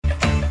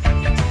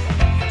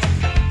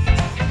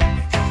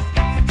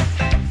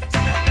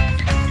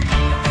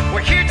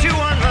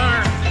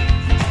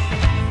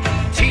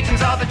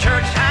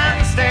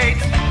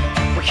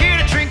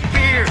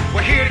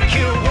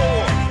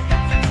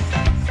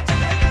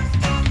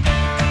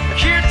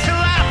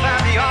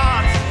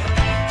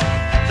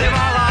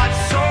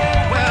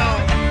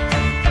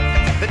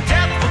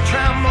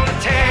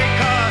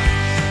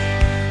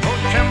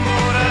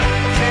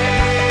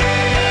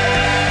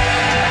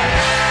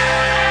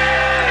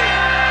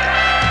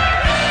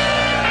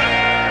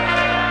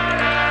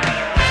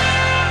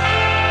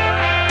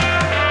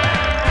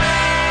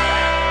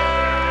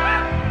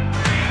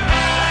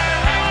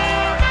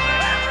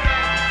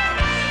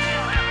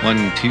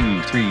1,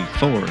 2, 3,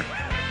 4.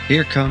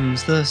 Here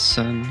comes the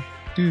sun.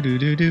 Do do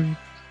do do.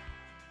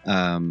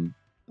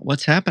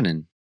 What's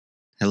happening?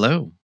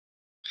 Hello.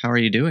 How are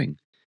you doing?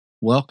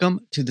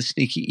 Welcome to the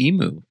Sneaky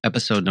Emu,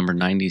 episode number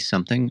 90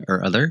 something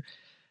or other.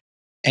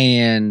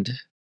 And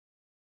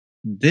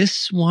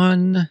this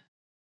one,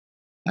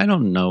 I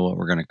don't know what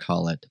we're going to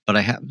call it, but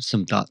I have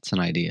some thoughts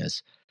and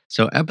ideas.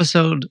 So,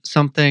 episode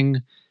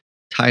something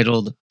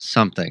titled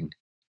something,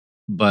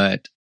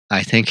 but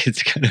I think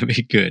it's going to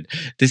be good.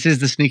 This is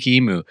the Sneaky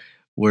Emu,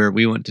 where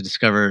we want to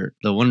discover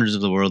the wonders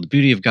of the world, the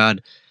beauty of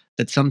God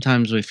that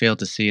sometimes we fail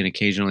to see and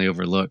occasionally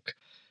overlook.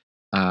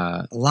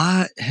 A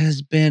lot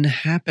has been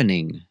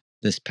happening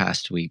this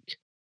past week.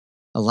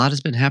 A lot has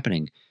been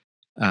happening.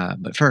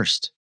 But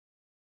first,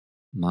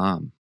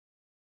 Mom,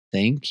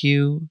 thank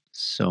you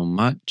so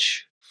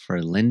much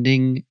for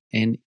lending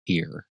an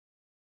ear.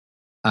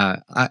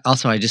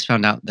 I just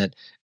found out that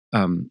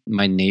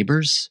my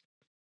neighbors,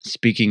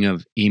 speaking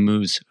of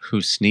emus who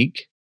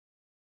sneak,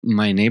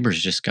 my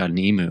neighbors just got an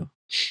emu.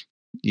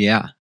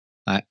 Yeah,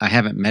 I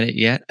haven't met it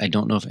yet. I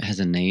don't know if it has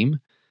a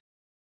name,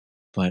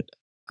 but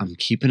I'm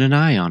keeping an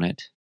eye on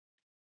it.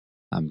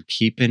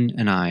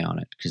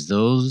 Because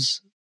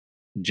those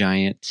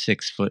giant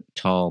 6-foot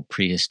tall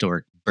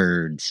prehistoric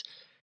birds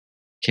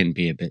can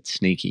be a bit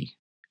sneaky.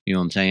 You know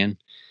what I'm saying?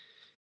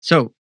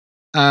 So,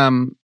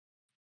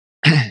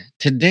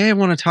 today I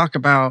want to talk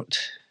about,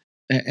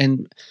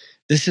 and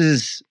this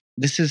is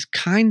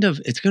kind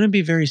of, it's going to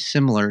be very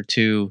similar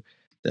to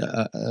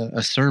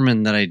a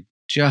sermon that I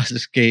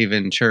just gave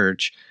in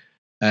church.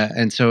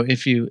 And so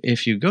if you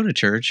go to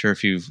church or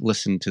if you've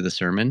listened to the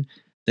sermon,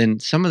 then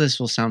some of this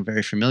will sound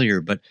very familiar.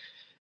 But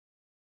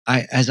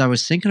as I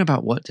was thinking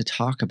about what to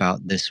talk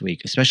about this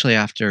week, especially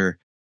after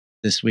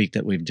this week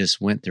that we've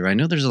just went through, I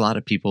know there's a lot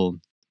of people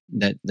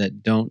that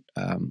don't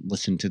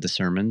listen to the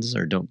sermons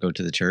or don't go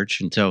to the church.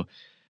 And so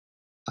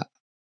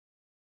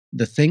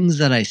the things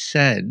that I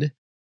said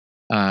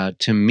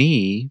to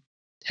me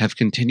have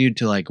continued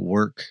to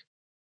work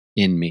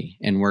in me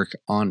and work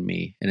on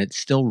me, and it's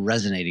still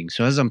resonating.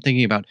 So as I'm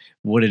thinking about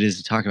what it is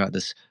to talk about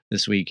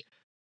this week,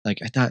 I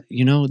thought,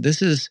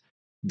 this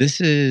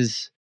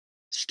is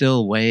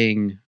still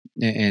weighing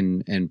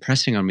and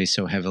pressing on me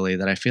so heavily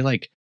that I feel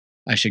like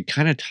I should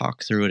kind of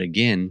talk through it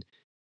again,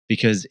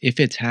 because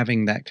if it's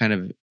having that kind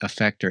of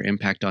effect or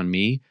impact on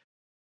me,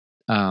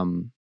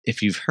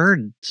 if you've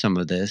heard some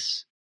of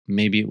this,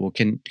 maybe it will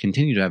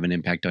continue to have an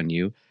impact on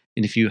you.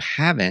 And if you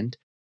haven't,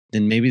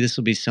 then maybe this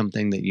will be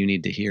something that you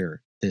need to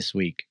hear this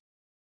week.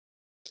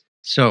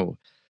 So,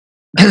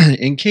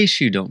 in case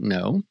you don't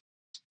know,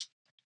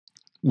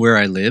 where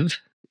I live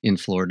in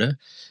Florida,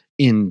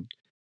 in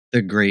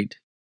the great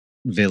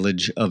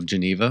village of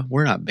Geneva,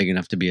 we're not big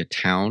enough to be a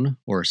town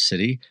or a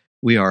city.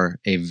 We are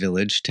a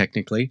village,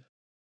 technically.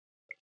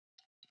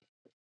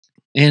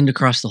 And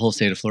across the whole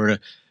state of Florida,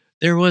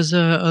 there was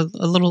a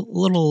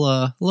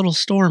little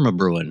storm a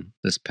brewing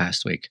this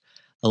past week.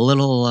 A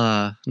little,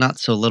 not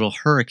so little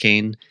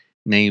hurricane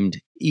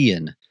named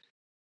Ian.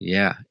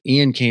 Yeah,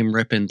 Ian came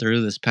ripping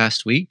through this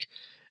past week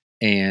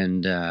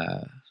and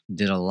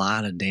did a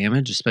lot of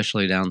damage,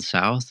 especially down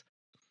south.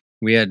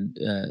 We had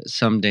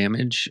some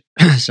damage.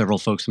 Several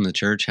folks from the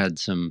church had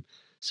some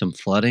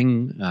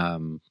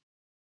flooding.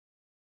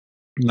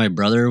 My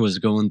brother was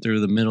going through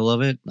the middle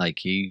of it.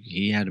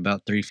 He had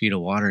about 3 feet of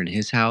water in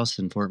his house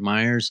in Fort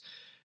Myers.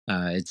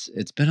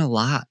 It's been a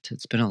lot.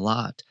 It's been a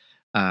lot.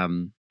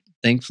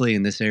 Thankfully,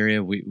 in this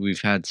area, we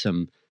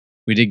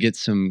did get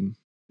some.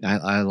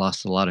 I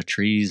lost a lot of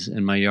trees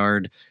in my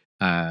yard.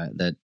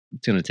 That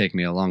it's going to take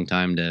me a long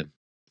time to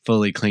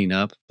fully clean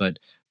up, but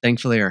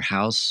thankfully our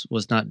house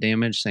was not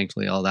damaged.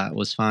 Thankfully, all that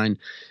was fine.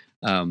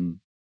 And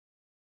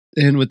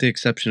with the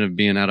exception of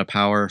being out of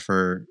power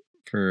for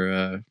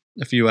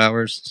a few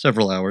hours,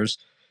 several hours,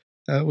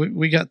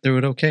 we got through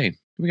it okay.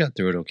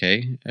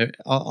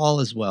 All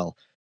is well.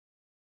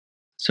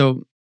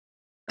 So,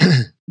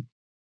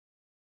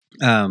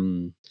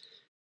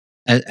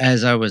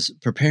 as I was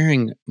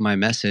preparing my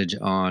message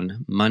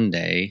on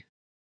Monday,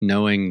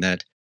 knowing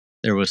that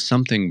there was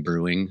something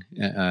brewing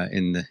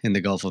in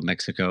the Gulf of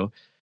Mexico,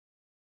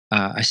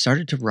 I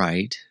started to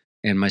write,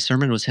 and my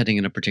sermon was heading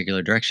in a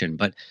particular direction.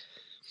 But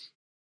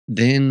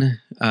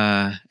then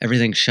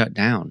everything shut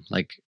down.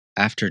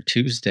 After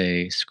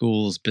Tuesday,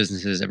 schools,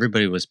 businesses,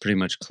 everybody was pretty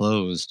much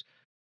closed.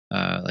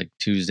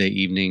 Tuesday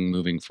evening,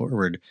 moving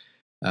forward,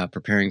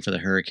 preparing for the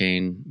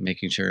hurricane,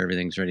 making sure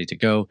everything's ready to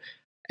go,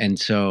 and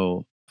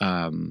so.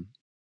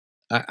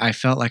 I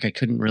felt like I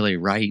couldn't really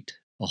write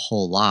a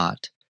whole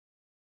lot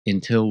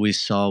until we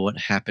saw what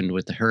happened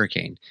with the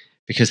hurricane,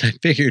 because I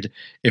figured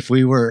if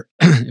we were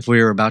if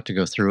we were about to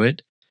go through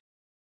it,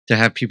 to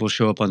have people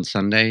show up on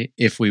Sunday,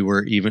 if we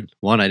were even,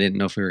 one, I didn't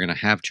know if we were going to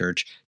have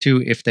church.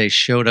 Two, if they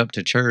showed up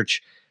to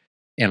church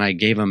and I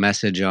gave a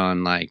message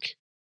on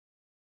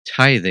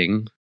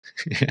tithing,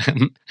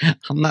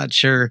 I'm not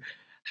sure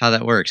how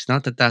that works.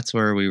 Not that that's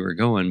where we were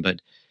going,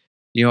 but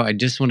I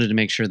just wanted to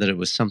make sure that it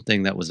was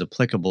something that was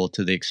applicable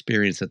to the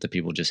experience that the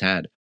people just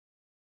had.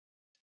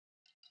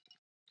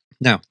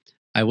 Now,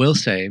 I will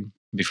say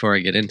before I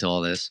get into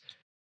all this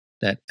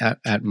that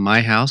at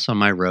my house on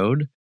my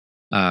road,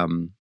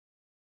 um,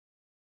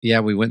 yeah,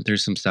 we went through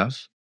some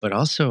stuff, but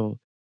also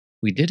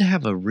we did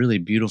have a really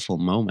beautiful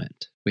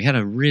moment. We had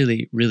a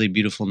really, really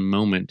beautiful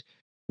moment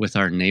with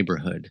our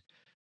neighborhood.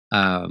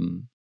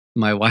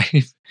 My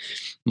wife,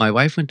 my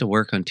wife went to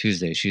work on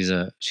Tuesday. She's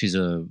a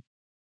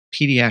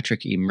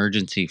pediatric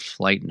emergency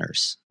flight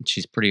nurse.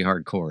 She's pretty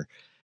hardcore,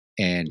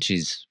 and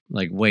she's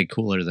like way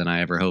cooler than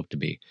I ever hoped to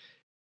be.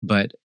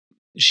 But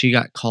she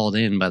got called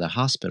in by the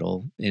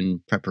hospital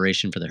in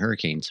preparation for the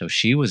hurricane. So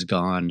she was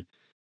gone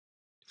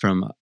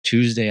from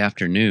Tuesday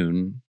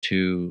afternoon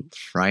to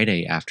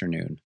Friday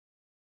afternoon.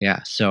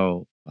 Yeah,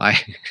 so I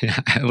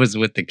I was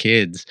with the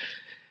kids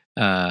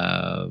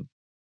uh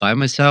by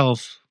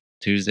myself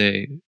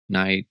Tuesday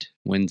night,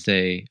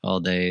 Wednesday all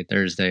day,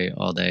 Thursday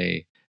all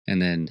day,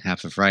 and then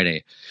half of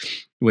Friday,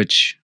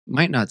 which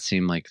might not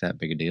seem like that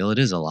big a deal. It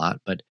is a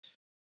lot, but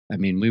I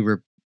mean, we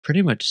were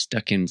pretty much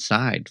stuck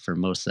inside for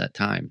most of that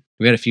time.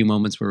 We had a few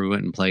moments where we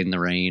went and played in the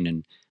rain,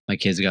 and my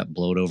kids got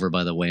blowed over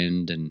by the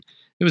wind, and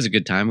it was a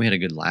good time. We had a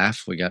good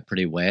laugh. We got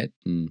pretty wet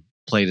and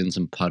played in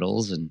some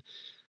puddles, and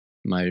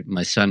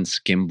my son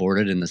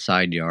skimboarded in the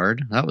side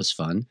yard. That was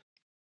fun.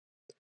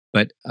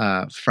 But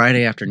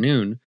Friday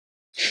afternoon,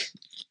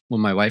 when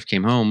my wife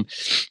came home,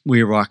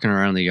 we were walking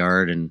around the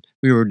yard and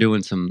we were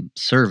doing some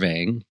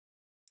surveying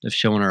of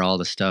showing her all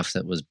the stuff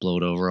that was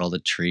blowed over, all the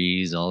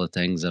trees, all the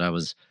things that I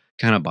was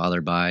kind of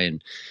bothered by,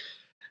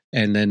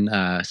 and then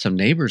some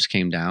neighbors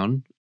came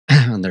down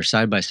on their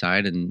side by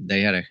side, and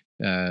they had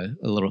a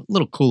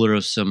little cooler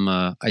of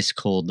some ice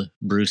cold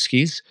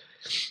brewskis.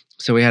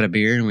 So we had a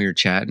beer and we were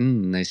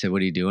chatting, and they said,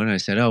 "What are you doing?" I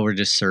said, "Oh, we're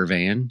just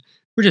surveying.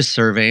 We're just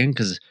surveying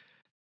because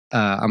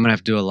I'm gonna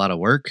have to do a lot of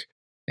work,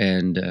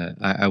 and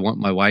I want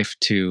my wife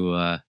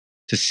to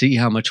see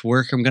how much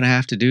work I'm gonna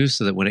have to do,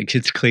 so that when it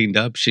gets cleaned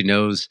up, she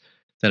knows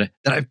that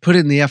I've put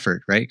in the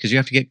effort, right? Because you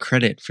have to get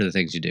credit for the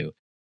things you do.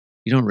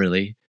 You don't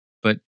really,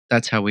 but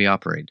that's how we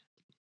operate.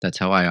 That's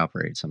how I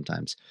operate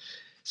sometimes.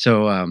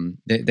 So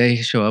they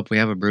show up, we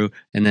have a brew,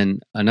 and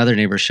then another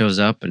neighbor shows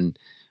up, and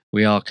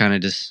we all kind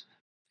of just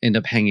end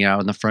up hanging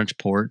out on the front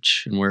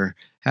porch, and we're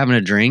having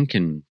a drink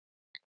and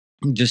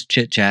just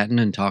chit chatting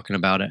and talking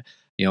about it,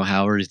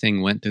 how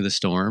everything went through the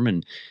storm,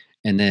 and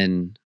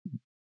then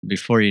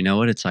before you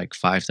know it, it's like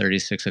 5:30,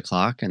 6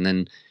 o'clock, and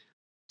then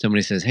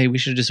somebody says, "Hey, we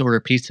should just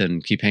order pizza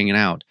and keep hanging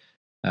out."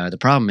 The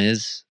problem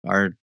is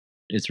our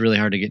it's really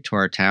hard to get to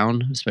our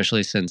town,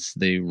 especially since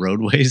the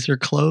roadways are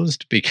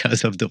closed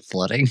because of the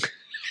flooding.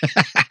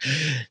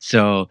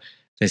 So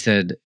they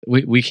said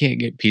we can't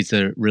get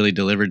pizza really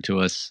delivered to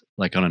us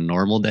like on a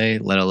normal day,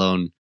 let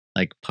alone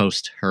like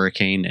post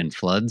hurricane and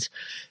floods.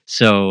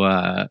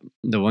 So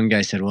the one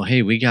guy said, "Well,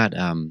 hey, we got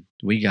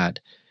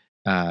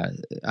uh,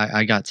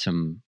 I got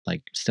some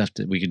like stuff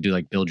that we could do,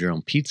 like build your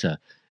own pizza."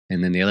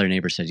 And then the other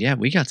neighbor said, "Yeah,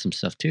 we got some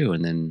stuff too."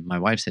 And then my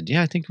wife said,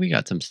 "Yeah, I think we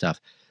got some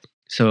stuff."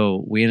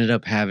 So we ended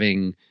up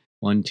having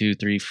one, two,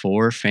 three,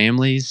 four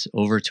families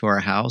over to our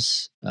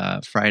house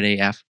Friday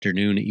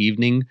afternoon,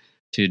 evening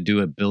to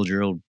do a build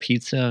your own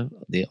pizza.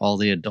 All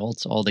the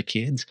adults, all the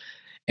kids,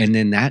 and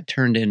then that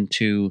turned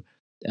into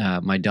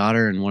my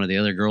daughter and one of the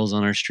other girls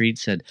on our street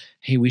said,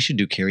 "Hey, we should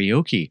do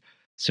karaoke."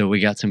 So we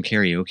got some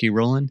karaoke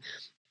rolling,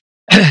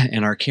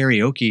 and our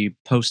karaoke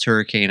post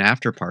hurricane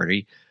after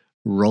party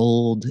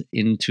rolled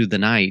into the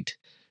night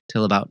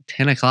till about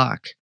 10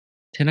 o'clock.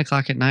 10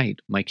 o'clock at night.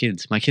 My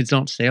kids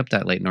don't stay up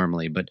that late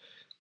normally, but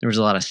there was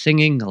a lot of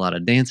singing, a lot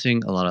of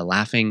dancing, a lot of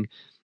laughing,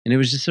 and it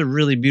was just a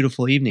really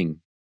beautiful evening.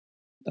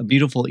 A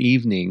beautiful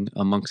evening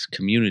amongst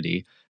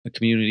community, a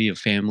community of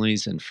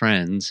families and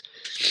friends,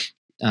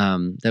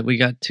 that we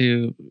got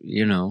to,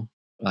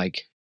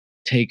 like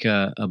take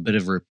a bit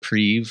of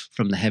reprieve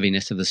from the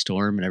heaviness of the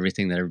storm and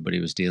everything that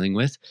everybody was dealing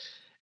with,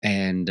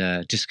 and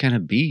just kind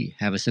of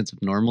have a sense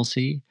of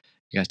normalcy.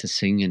 You got to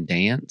sing and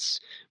dance.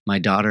 My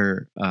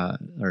daughter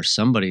or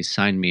somebody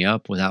signed me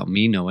up without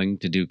me knowing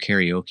to do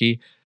karaoke,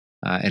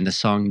 and the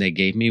song they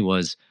gave me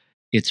was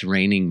 "It's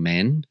Raining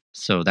Men."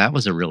 So that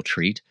was a real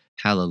treat.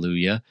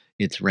 Hallelujah!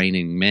 It's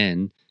raining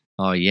men.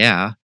 Oh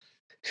yeah.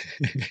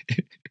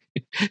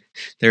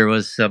 There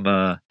was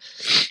some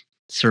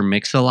Sir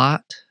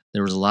Mix-a-Lot.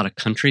 There was a lot of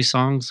country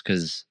songs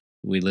because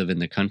we live in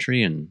the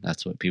country and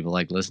that's what people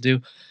like to listen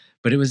to.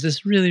 But it was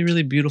this really,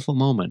 really beautiful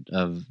moment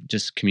of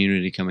just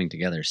community coming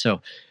together.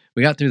 So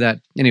we got through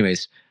that.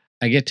 Anyways,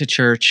 I get to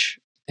church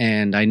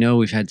and I know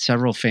we've had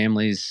several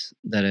families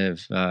that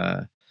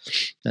have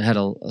that had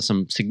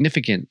some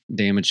significant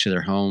damage to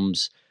their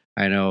homes.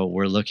 I know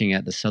we're looking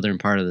at the southern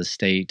part of the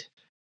state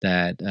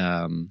that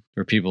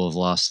where people have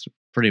lost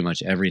pretty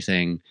much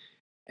everything,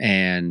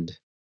 and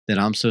then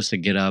I'm supposed to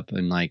get up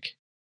and like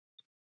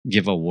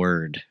give a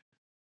word.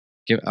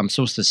 I'm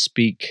supposed to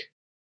speak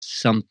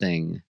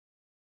something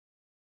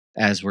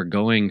as we're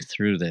going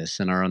through this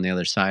and are on the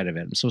other side of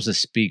it. I'm supposed to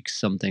speak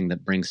something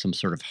that brings some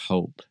sort of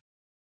hope.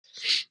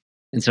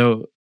 And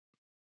so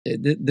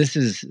this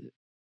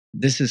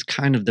is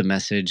kind of the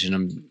message, and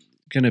I'm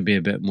going to be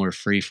a bit more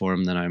free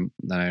form than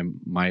I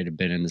might have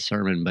been in the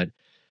sermon, but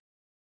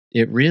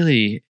it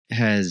really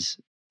has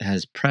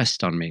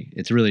pressed on me.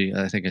 It's really,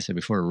 I think I said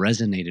before,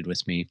 resonated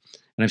with me,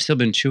 and I've still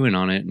been chewing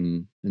on it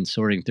and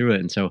sorting through it,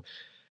 and so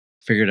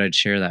figured I'd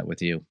share that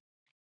with you.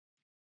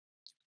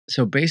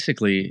 So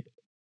basically,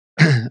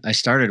 I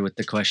started with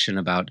the question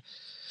about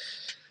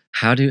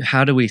how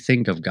do we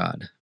think of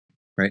God,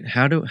 right?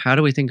 How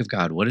do we think of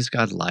God? What is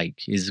God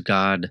like? Is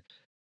God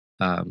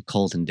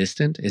cold and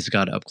distant? Is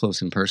God up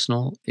close and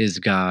personal? Is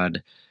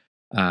God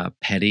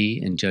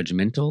petty and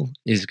judgmental?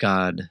 Is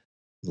God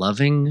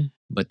loving,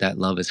 but that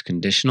love is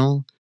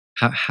conditional?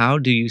 How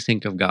do you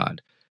think of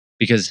God?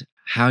 Because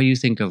how you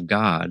think of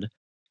God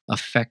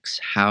affects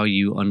how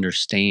you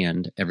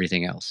understand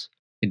everything else.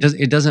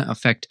 It doesn't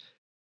affect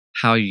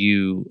how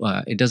you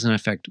it doesn't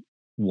affect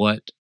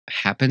what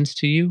happens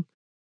to you,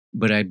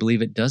 but I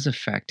believe it does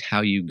affect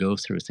how you go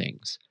through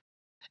things.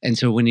 And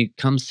so when it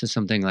comes to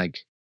something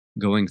like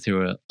going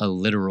through a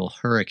literal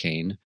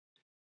hurricane,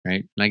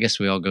 right? And I guess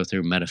we all go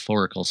through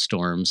metaphorical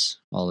storms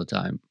all the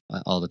time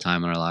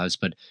in our lives.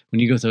 But when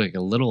you go through like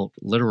a little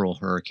literal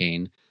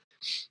hurricane,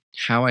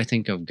 how I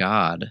think of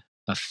God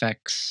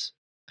affects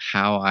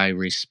how I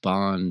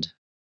respond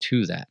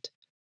to that,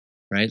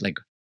 right? Like,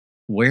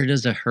 where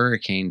does a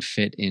hurricane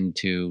fit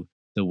into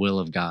the will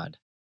of God?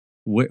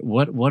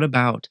 What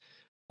about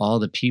all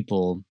the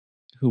people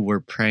who were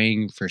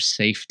praying for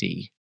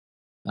safety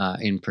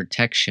and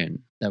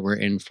protection that were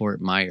in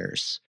Fort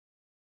Myers?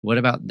 What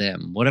about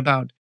them? What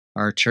about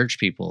our church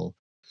people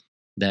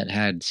that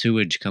had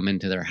sewage come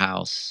into their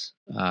house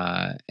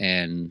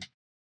and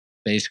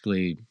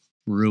basically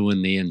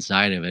ruin the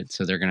inside of it?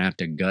 So they're going to have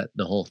to gut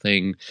the whole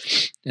thing,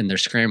 and they're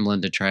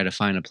scrambling to try to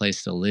find a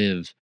place to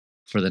live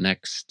for the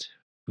next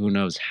who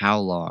knows how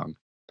long.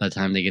 By the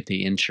time they get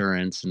the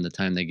insurance and the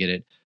time they get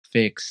it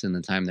fixed and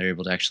the time they're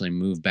able to actually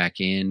move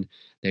back in,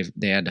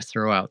 they had to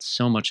throw out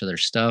so much of their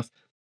stuff.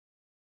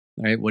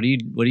 Right? What do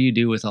you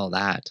do with all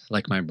that?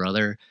 Like my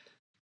brother,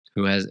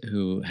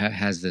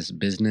 has this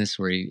business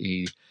where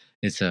he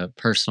it's a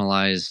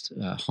personalized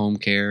home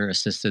care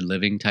assisted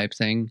living type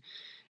thing,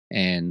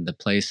 and the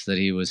place that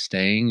he was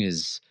staying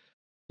is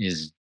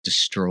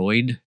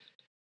destroyed.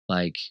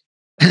 Like,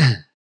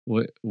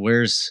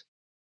 where's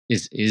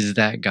is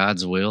that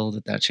God's will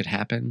that that should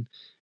happen,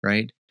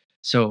 right?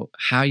 So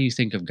how you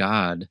think of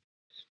God,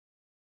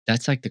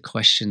 that's like the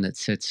question that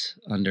sits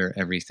under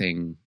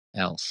everything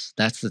else.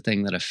 That's the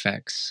thing that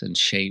affects and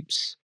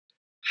shapes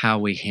how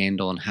we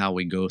handle and how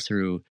we go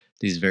through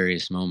these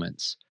various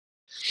moments.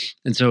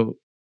 And so,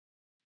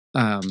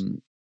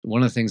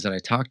 one of the things that I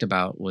talked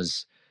about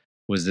was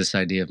this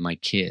idea of my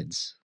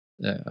kids.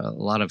 A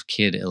lot of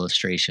kid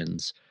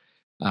illustrations.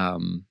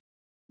 Um,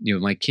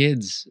 my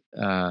kids,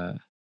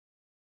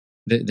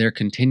 they're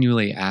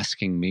continually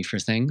asking me for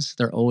things.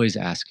 They're always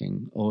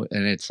asking,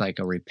 and it's like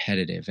a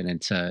repetitive, and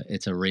it's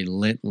a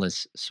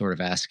relentless sort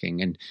of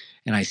asking. And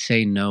I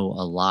say no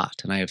a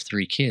lot, and I have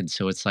 3 kids,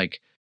 so it's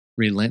like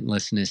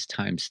relentlessness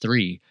times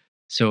 3.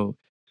 So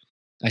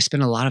I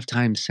spend a lot of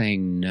time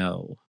saying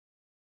no,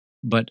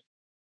 but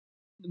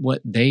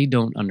what they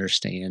don't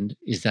understand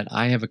is that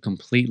I have a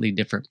completely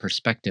different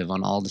perspective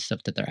on all the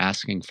stuff that they're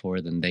asking for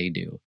than they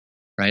do.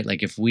 Right?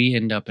 Like if we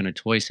end up in a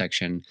toy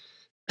section,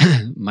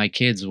 my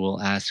kids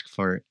will ask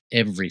for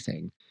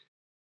everything.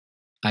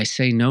 I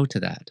say no to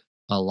that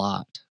a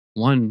lot.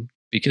 One,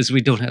 because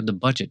we don't have the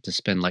budget to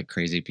spend like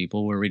crazy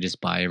people where we just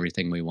buy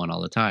everything we want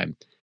all the time.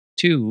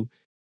 Two,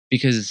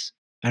 because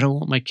I don't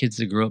want my kids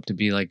to grow up to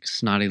be like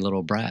snotty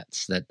little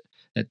brats that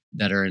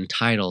are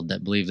entitled,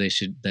 that believe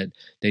that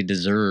they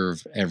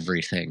deserve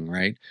everything,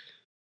 right?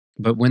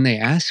 But when they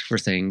ask for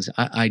things,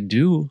 I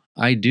do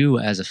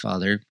as a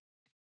father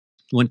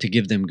want to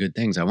give them good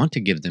things. I want to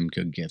give them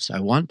good gifts. I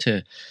want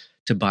to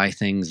buy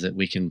things that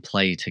we can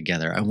play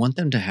together. I want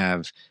them to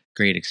have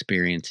great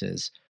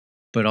experiences.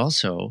 But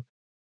also,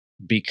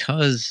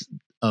 because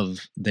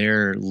of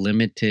their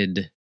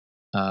limited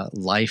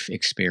life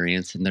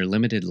experience and their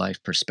limited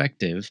life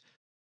perspective,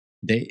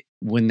 they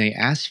when they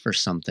ask for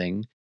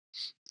something,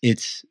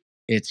 it's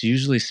it's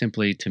usually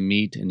simply to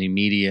meet an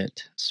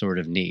immediate sort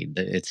of need.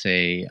 It's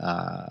a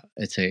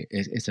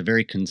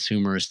very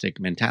consumeristic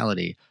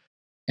mentality.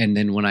 And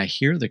then when I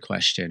hear the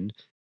question,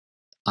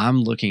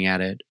 I'm looking at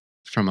it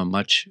from a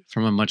much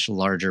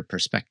larger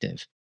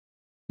perspective.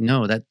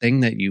 No, that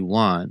thing that you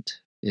want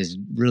is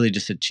really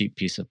just a cheap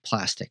piece of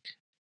plastic.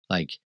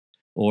 Like,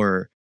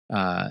 or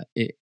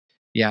it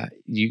yeah,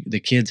 the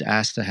kids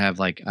ask to have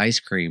like ice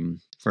cream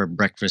for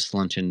breakfast,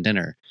 lunch, and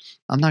dinner.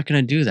 I'm not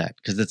going to do that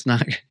because it's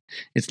not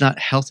it's not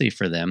healthy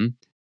for them,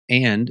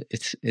 and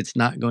it's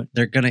not going.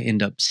 They're going to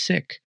end up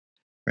sick,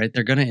 right?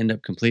 They're going to end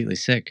up completely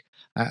sick.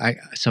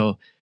 So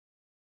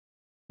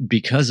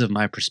because of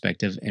my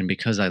perspective and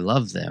because I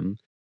love them,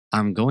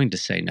 I'm going to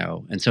say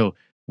no. And so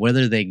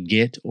whether they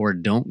get or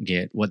don't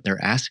get what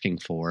they're asking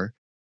for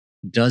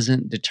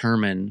doesn't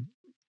determine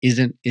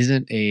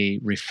isn't a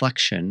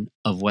reflection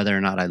of whether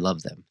or not I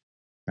love them.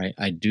 Right?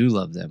 I do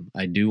love them.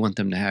 I do want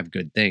them to have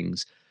good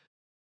things,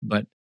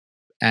 but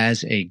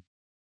as a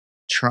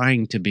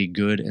trying to be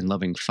good and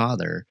loving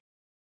father,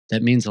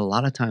 that means a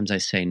lot of times I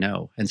say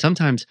no. And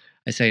sometimes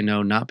I say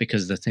no not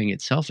because the thing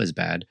itself is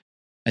bad.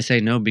 I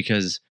say no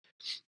because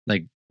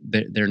like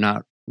they're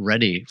not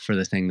ready for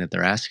the thing that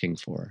they're asking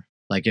for.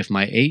 Like if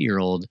my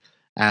 8-year-old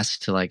asks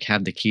to like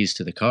have the keys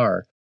to the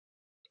car,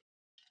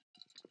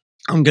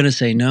 I'm going to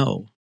say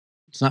no.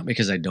 It's not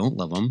because I don't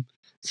love him.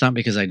 It's not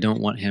because I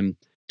don't want him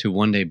to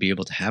one day be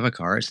able to have a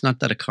car. It's not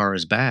that a car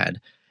is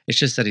bad. It's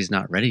just that he's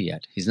not ready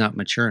yet. He's not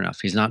mature enough.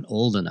 He's not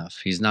old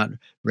enough. He's not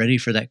ready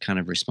for that kind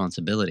of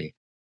responsibility.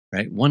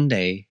 Right? One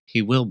day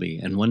he will be,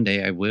 and one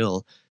day I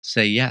will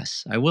say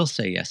yes. I will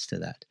say yes to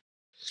that.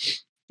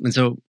 And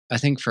so I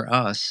think for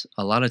us,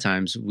 a lot of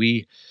times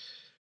we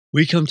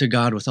come to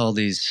God with all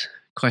these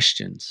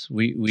questions.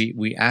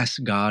 We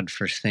ask God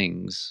for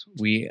things.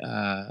 We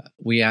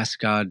ask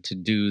God to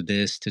do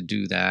this, to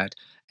do that,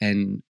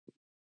 and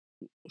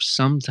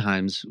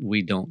sometimes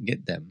we don't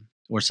get them,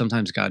 or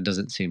sometimes God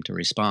doesn't seem to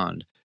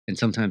respond, and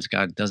sometimes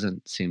God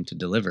doesn't seem to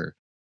deliver.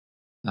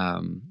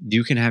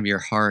 You can have your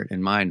heart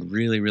and mind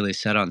really, really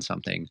set on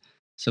something,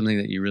 something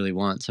that you really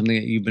want, something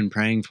that you've been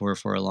praying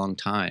for a long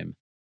time.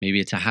 Maybe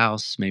it's a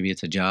house, maybe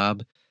it's a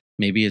job,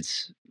 maybe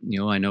it's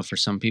I know for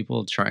some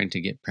people trying to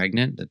get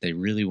pregnant that they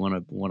really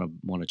want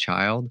a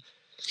child.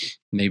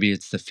 Maybe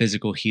it's the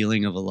physical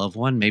healing of a loved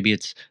one. Maybe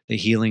it's the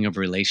healing of a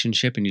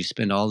relationship, and you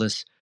spend all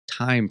this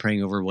time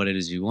praying over what it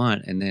is you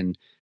want, and then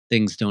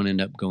things don't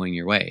end up going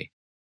your way,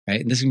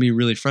 right? And this can be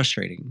really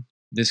frustrating.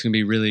 This can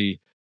be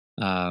really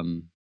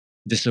um,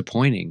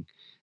 disappointing.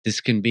 This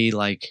can be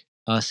like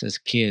us as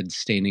kids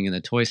standing in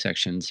the toy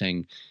section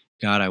saying,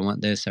 "God, I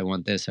want this, I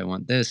want this, I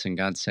want this," and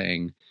God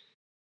saying,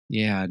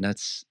 "Yeah,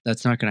 that's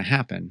not going to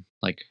happen."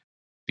 Like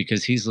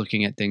because He's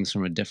looking at things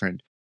from a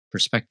different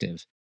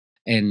perspective,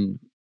 and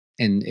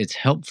it's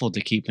helpful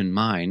to keep in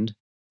mind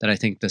that I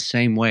think the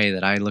same way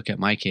that I look at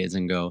my kids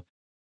and go,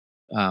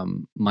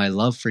 my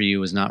love for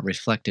you is not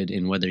reflected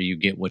in whether you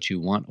get what you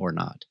want or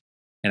not.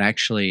 And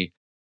actually,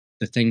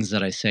 the things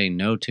that I say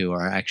no to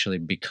are actually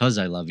because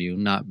I love you,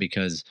 not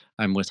because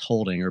I'm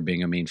withholding or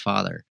being a mean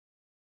father,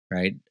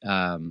 right?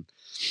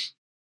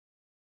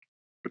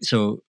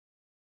 So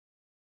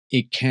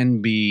it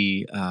can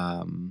be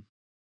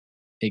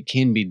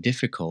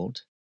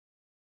difficult,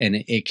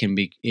 and it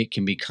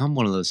can become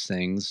one of those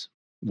things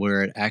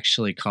where it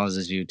actually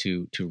causes you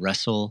to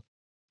wrestle,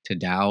 to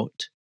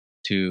doubt,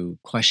 to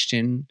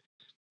question,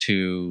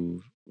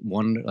 to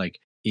wonder like,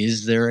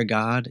 is there a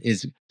God?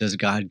 Does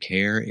God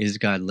care? Is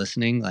God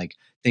listening? Like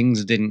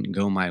things didn't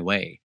go my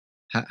way.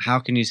 How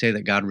can you say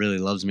that God really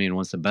loves me and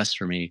wants the best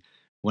for me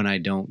when I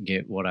don't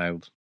get what I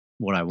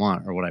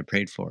want or what I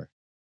prayed for?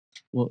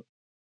 Well,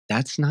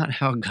 that's not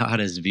how God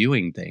is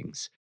viewing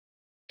things.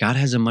 God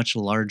has a much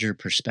larger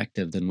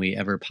perspective than we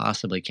ever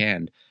possibly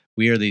can.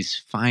 We are these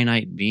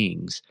finite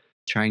beings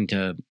trying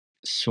to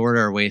sort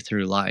our way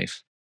through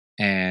life,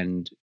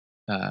 and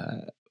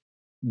uh,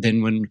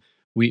 then when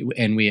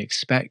we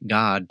expect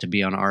God to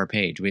be on our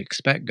page, we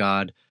expect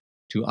God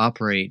to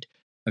operate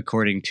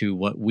according to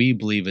what we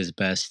believe is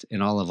best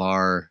in all of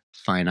our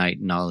finite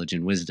knowledge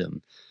and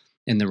wisdom.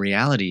 And the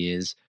reality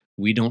is,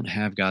 we don't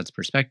have God's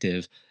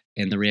perspective,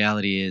 and the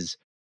reality is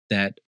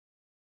that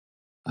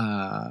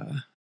uh,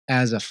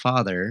 as a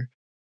father,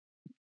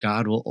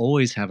 God will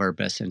always have our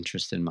best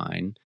interest in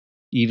mind,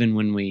 even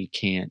when we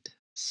can't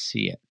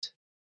see it.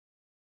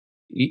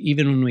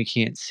 Even when we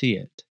can't see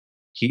it,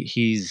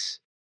 he's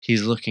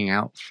looking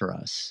out for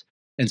us.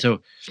 And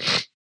so,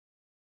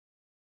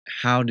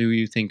 how do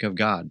you think of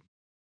God,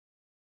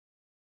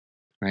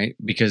 right?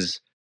 Because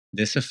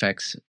this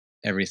affects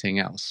everything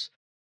else.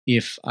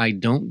 If I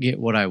don't get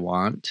what I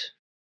want,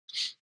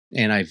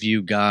 and I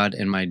view God,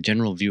 and my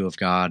general view of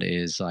God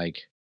is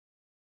like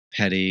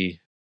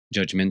petty,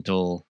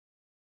 judgmental,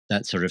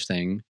 that sort of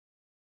thing,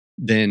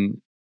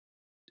 then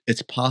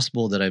it's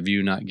possible that I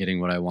view not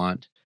getting what I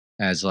want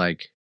as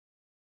like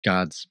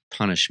God's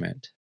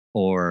punishment,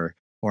 or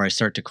I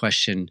start to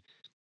question,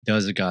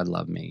 does God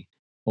love me?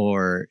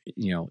 Or,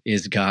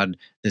 is God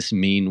this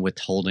mean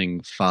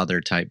withholding father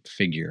type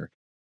figure?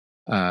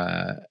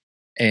 Uh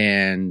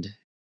and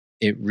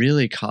it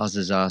really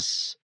causes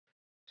us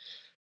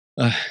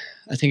uh,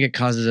 I think it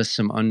causes us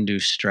some undue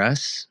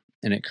stress,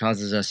 and it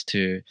causes us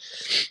to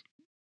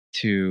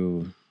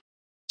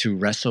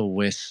wrestle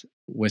with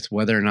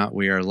whether or not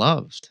we are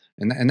loved.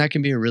 And that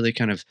can be a really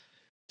kind of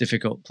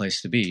difficult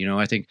place to be.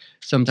 I think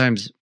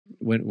sometimes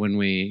when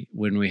we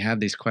have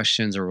these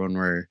questions, or when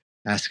we're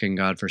asking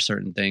God for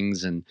certain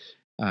things, and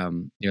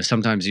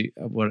sometimes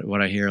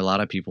what I hear a lot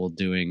of people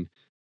doing,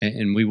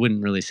 and we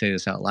wouldn't really say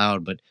this out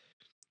loud, but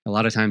a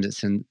lot of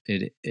times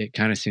it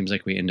kind of seems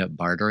like we end up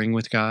bartering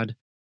with God,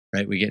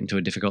 right? We get into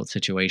a difficult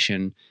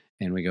situation,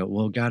 and we go,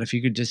 "Well, God, if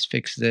you could just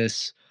fix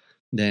this,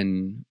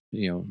 then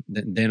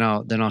then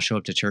I'll show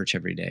up to church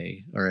every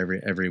day, or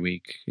every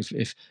week.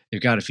 If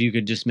God, if you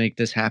could just make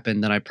this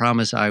happen, then I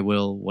promise I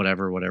will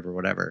whatever, whatever,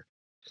 whatever."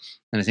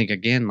 And I think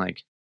again,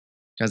 like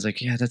God's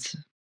like, "Yeah,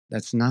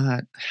 that's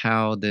not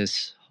how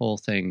this whole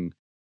thing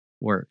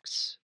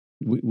works."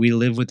 We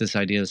live with this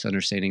idea, this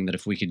understanding that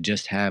if we could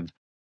just have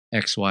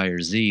X, Y, or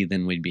Z,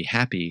 then we'd be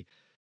happy.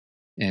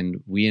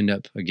 And we end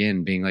up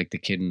again being like the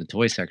kid in the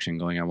toy section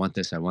going, I want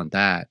this, I want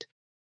that.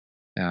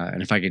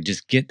 And if I could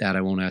just get that,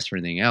 I won't ask for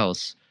anything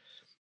else.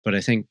 But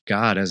I think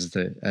God, as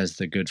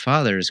the good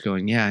father, is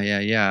going, yeah, yeah,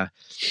 yeah.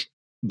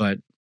 But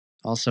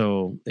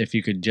also, if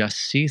you could just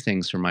see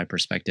things from my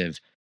perspective,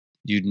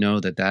 you'd know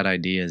that that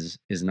idea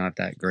is not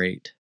that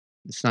great.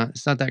 It's not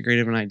that great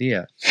of an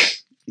idea,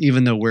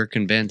 even though we're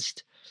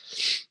convinced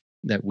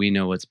that we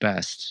know what's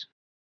best.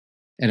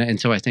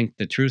 And so I think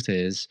the truth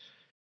is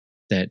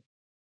that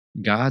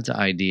God's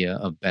idea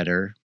of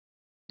better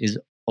is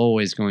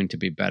always going to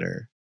be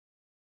better.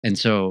 And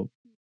so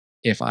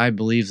if I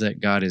believe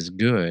that God is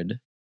good,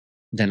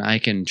 then I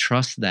can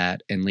trust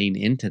that and lean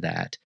into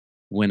that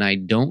when I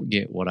don't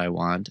get what I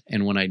want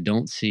and when I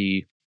don't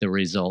see the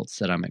results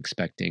that I'm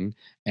expecting.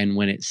 And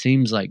when it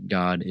seems like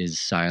God is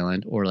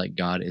silent or like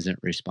God isn't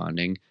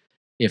responding,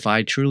 if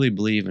I truly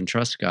believe and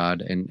trust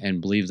God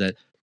and believe that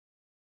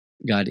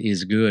God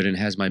is good and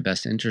has my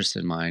best interest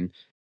in mind,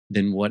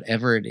 then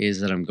whatever it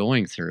is that I'm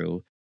going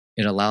through,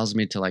 it allows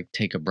me to like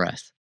take a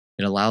breath.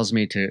 It allows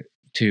me to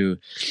to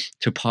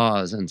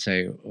pause and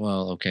say,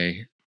 well,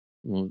 okay,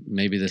 well,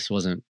 maybe this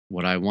wasn't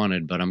what I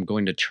wanted, but I'm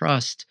going to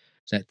trust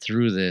that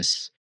through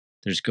this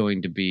there's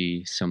going to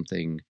be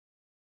something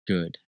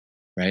good.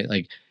 Right?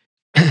 Like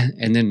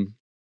and then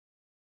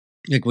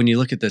like when you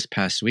look at this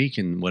past week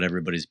and what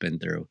everybody's been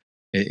through,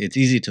 it's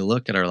easy to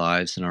look at our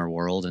lives and our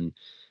world and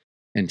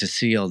to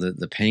see all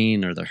the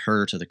pain or the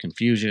hurt or the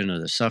confusion or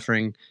the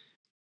suffering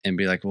and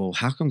be like, well,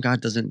 how come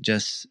God doesn't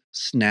just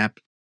snap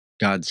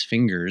God's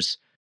fingers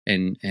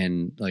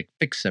and like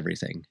fix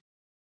everything?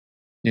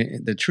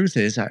 The truth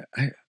is,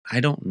 I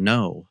don't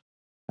know.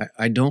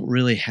 I don't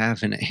really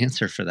have an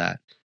answer for that.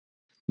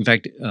 In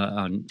fact,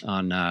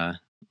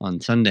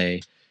 on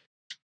Sunday,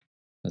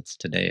 that's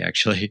today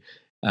actually,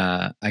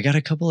 I got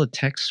a couple of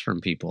texts from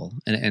people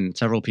and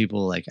several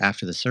people like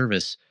after the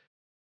service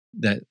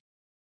that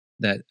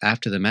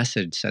after the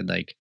message said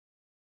like,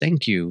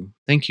 thank you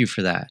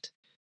for that.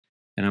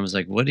 And I was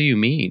like, "What do you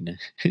mean?"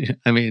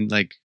 I mean,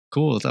 like,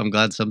 cool. I'm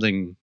glad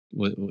something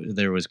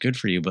there was good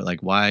for you, but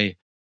like, why?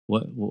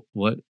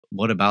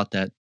 What about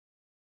that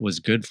was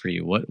good for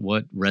you?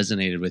 What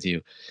resonated with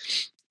you?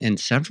 And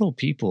several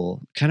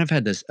people kind of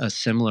had this a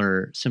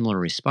similar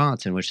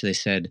response in which they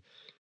said,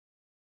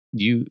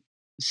 "You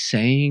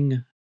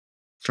saying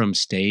from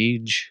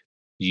stage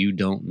you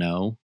don't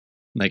know,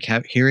 like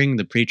hearing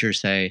the preacher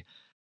say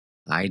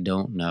I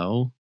don't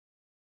know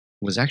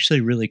was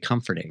actually really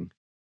comforting."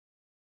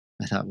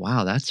 I thought,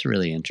 "Wow, that's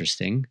really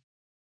interesting."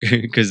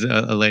 Because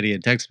a lady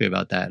had texted me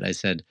about that. I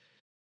said,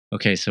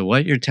 "Okay, so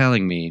what you're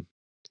telling me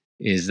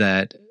is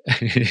that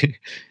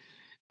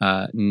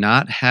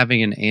not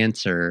having an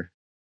answer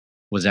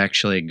was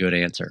actually a good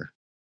answer."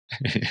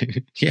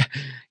 Yeah,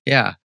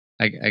 yeah,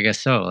 I guess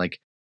so.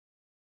 Like,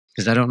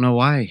 because I don't know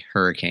why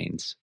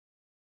hurricanes.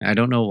 I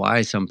don't know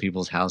why some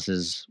people's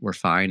houses were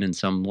fine and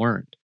some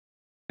weren't.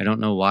 I don't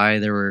know why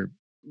there were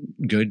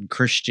good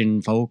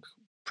Christian folk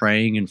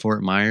praying in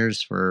Fort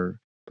Myers for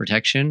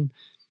protection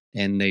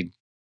and they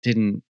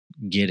didn't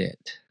get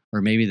it.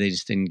 Or maybe they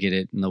just didn't get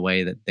it in the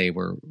way that they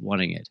were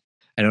wanting it.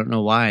 I don't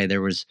know why.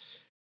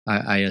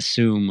 I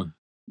assume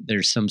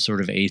there's some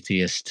sort of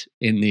atheist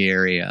in the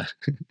area,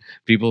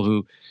 people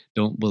who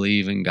don't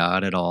believe in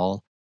God at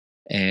all,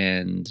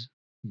 and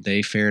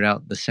they fared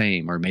out the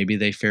same, or maybe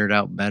they fared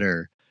out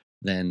better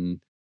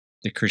than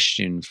the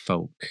Christian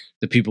folk,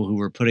 the people who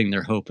were putting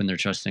their hope and their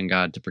trust in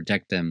God to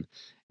protect them,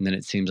 and then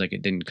it seems like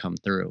it didn't come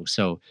through.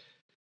 So,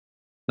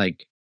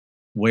 like,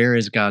 where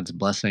is God's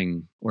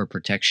blessing or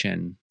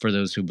protection for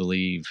those who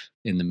believe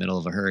in the middle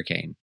of a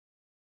hurricane?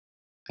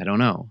 I don't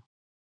know.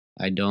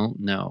 I don't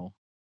know.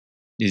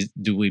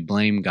 Do we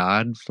blame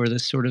God for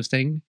this sort of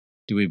thing?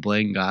 Do we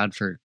blame God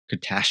for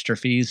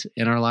catastrophes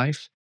in our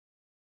life?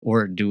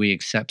 Or do we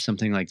accept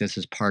something like this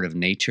as part of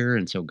nature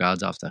and so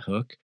God's off the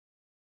hook?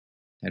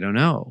 I don't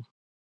know.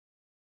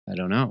 I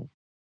don't know.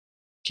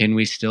 Can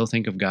we still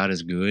think of God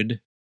as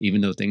good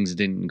even though things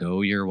didn't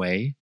go your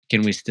way?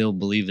 Can we still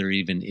believe there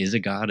even is a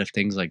God if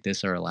things like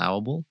this are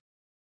allowable?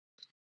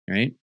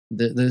 Right?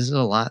 This is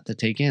a lot to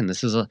take in.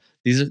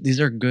 These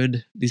are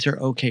good. These are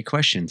okay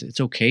questions. It's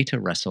okay to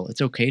wrestle.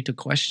 It's okay to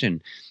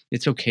question.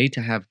 It's okay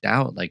to have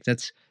doubt. Like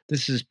this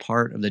is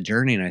part of the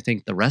journey, and I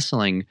think the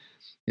wrestling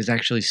is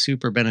actually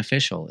super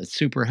beneficial. It's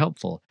super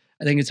helpful.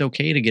 I think it's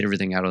okay to get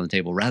everything out on the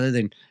table rather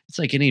than it's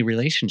like any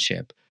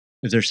relationship.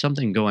 If there's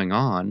something going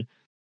on,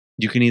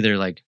 you can either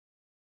like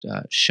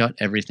shut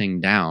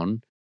everything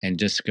down and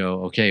just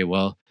go, okay,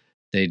 well,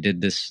 they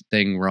did this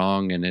thing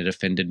wrong and it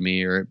offended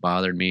me or it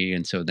bothered me.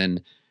 And so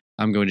then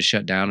I'm going to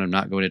shut down. I'm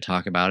not going to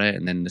talk about it.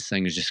 And then this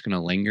thing is just going to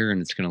linger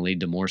and it's going to lead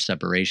to more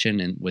separation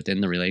and within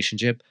the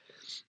relationship.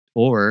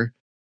 Or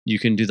you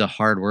can do the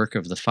hard work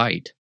of the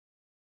fight.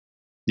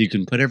 You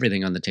can put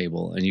everything on the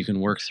table and you can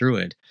work through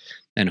it.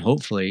 And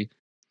hopefully,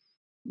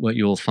 what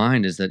you'll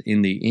find is that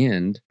in the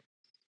end,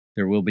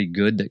 there will be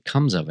good that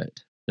comes of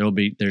it.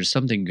 There's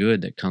something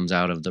good that comes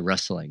out of the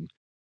wrestling,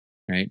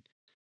 right?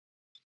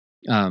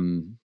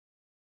 Um,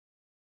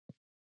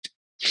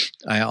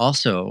 I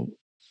also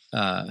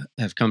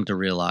have come to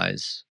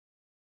realize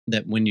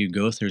that when you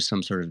go through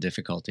some sort of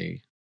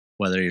difficulty,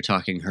 whether you're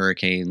talking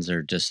hurricanes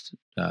or just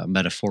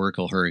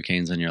metaphorical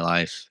hurricanes in your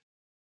life,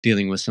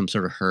 dealing with some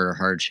sort of hurt or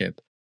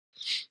hardship,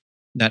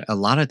 that a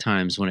lot of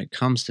times when it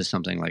comes to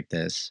something like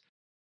this,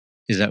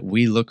 is that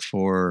we look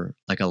for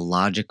like a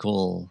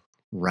logical,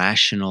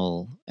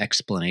 rational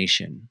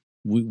explanation.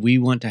 We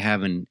want to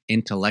have an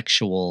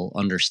intellectual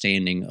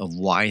understanding of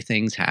why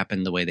things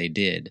happened the way they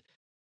did,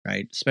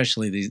 right?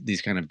 Especially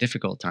these kind of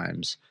difficult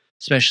times,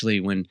 especially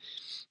when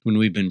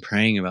we've been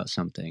praying about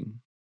something,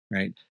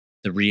 right?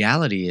 The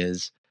reality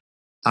is,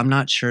 I'm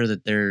not sure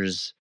that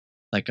there's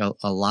like a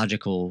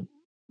logical,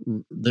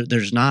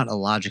 there's not a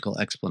logical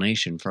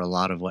explanation for a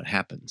lot of what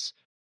happens,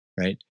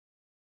 right?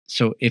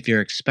 So if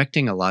you're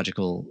expecting a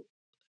logical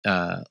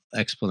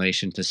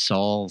explanation to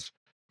solve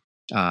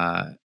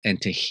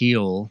and to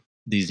heal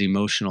these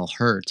emotional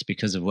hurts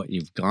because of what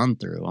you've gone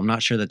through, I'm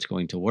not sure that's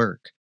going to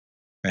work.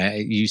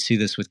 Right? You see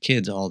this with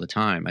kids all the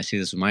time. I see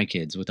this with my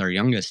kids. With our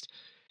youngest,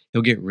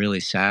 he'll get really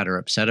sad or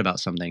upset about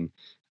something,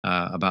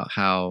 about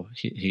how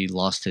he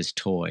lost his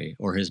toy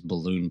or his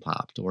balloon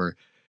popped or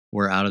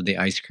we're out of the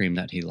ice cream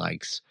that he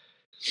likes.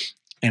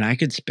 And I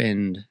could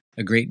spend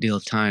a great deal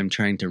of time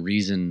trying to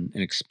reason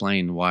and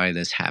explain why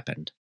this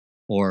happened.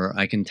 Or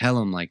I can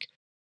tell him like,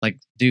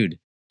 dude,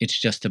 it's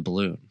just a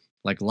balloon.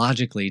 Like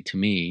logically to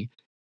me,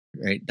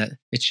 right? That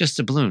it's just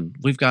a balloon.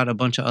 We've got a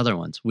bunch of other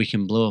ones. We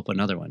can blow up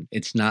another one.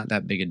 It's not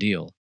that big a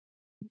deal,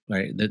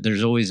 right?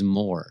 There's always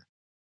more.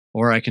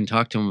 Or I can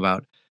talk to him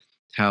about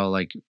how,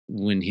 like,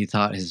 when he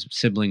thought his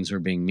siblings were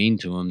being mean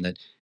to him, that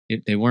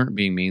they weren't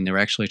being mean. They were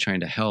actually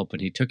trying to help,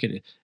 and he took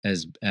it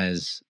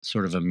as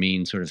sort of a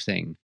mean sort of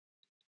thing.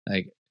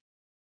 Like,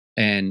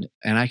 and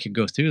I could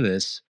go through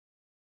this,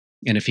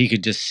 and if he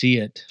could just see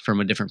it from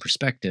a different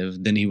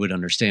perspective, then he would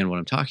understand what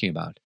I'm talking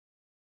about.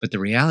 But the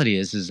reality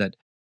is that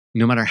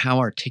no matter how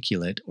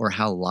articulate or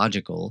how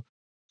logical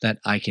that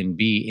I can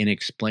be in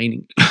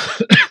explaining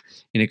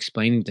in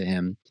explaining to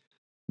him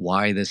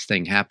why this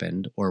thing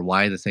happened or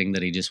why the thing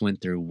that he just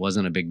went through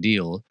wasn't a big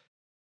deal,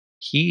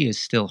 he is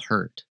still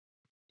hurt.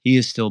 He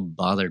is still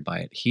bothered by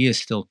it. He is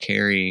still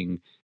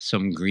carrying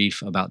some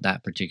grief about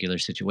that particular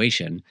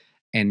situation.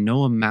 And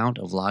no amount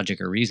of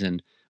logic or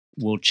reason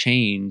will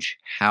change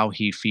how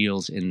he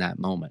feels in that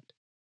moment.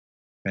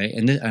 Right.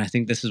 And I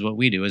think this is what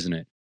we do, isn't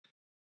it?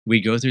 We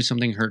go through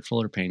something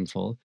hurtful or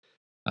painful.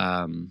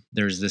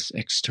 There's this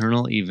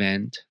external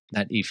event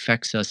that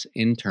affects us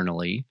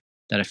internally,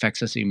 that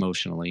affects us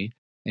emotionally,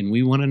 and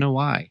we want to know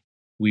why.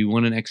 We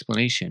want an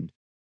explanation.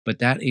 But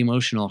that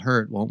emotional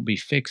hurt won't be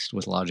fixed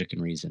with logic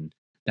and reason.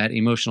 That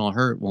emotional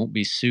hurt won't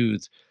be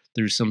soothed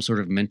through some sort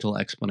of mental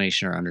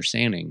explanation or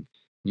understanding.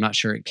 I'm not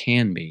sure it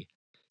can be.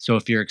 So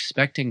if you're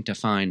expecting to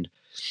find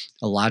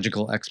a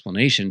logical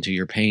explanation to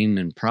your pain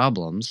and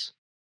problems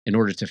in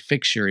order to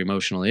fix your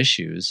emotional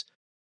issues,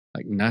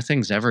 like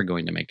nothing's ever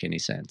going to make any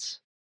sense.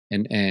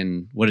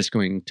 And what it's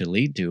going to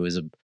lead to is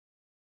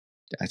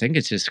I think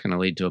it's just going to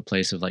lead to a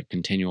place of like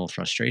continual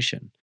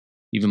frustration.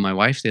 Even my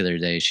wife the other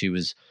day, she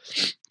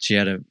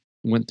had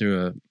went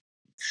through a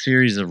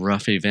series of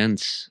rough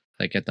events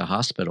like at the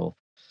hospital,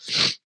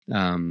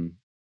 um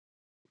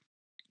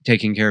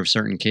taking care of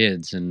certain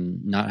kids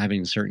and not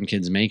having certain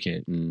kids make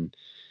it,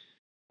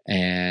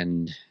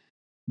 and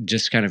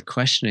just kind of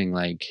questioning,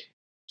 like,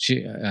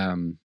 she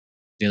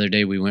the other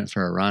day we went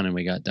for a run and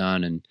we got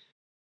done, and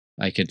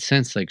I could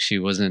sense like she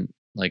wasn't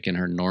like in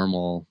her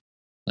normal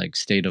like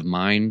state of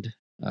mind,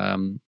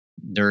 um,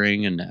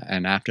 during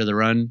and after the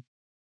run.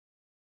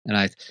 And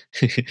I,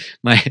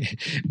 my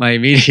my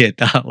immediate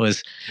thought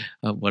was,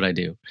 what I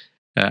do.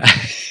 Uh,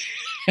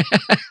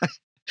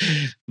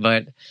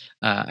 but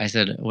I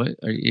said, "What?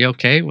 Are you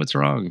okay? What's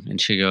wrong?"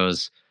 And she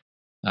goes,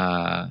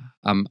 uh,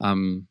 "I'm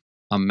I'm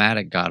I'm mad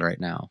at God right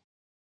now.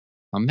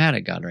 I'm mad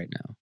at God right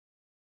now,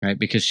 right?"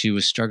 Because she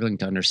was struggling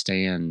to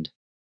understand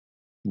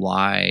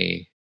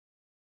why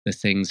the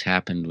things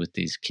happened with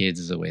these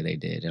kids the way they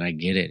did. And I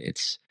get it.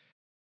 It's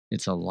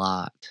a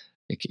lot.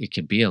 It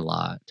could be a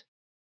lot.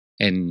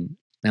 And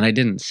I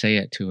didn't say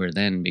it to her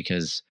then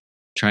because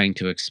trying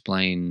to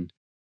explain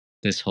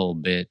this whole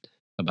bit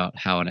about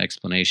how an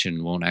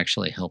explanation won't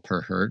actually help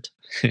her hurt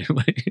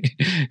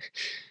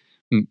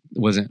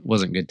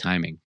wasn't good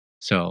timing.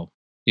 So,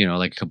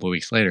 like a couple of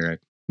weeks later, I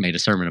made a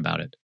sermon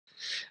about it.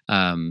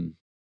 Um,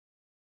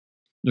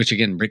 which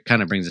again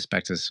kind of brings us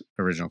back to this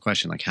original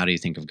question, like, how do you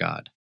think of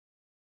God?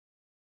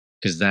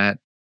 Because that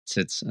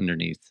sits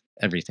underneath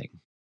everything.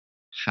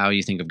 How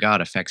you think of God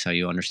affects how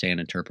you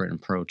understand, interpret, and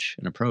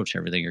approach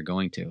everything you're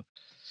going to.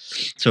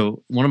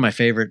 So one of my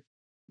favorite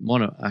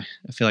one of I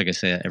feel like I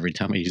say it every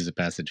time I use the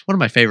passage. One of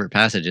my favorite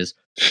passages.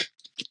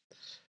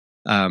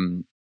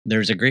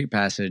 There's a great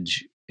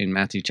passage in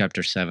Matthew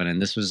chapter 7,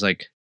 and this was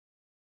like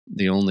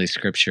the only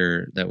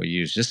scripture that we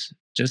use.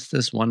 Just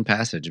this one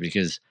passage,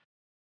 because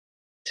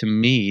to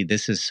me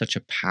this is such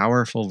a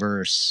powerful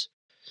verse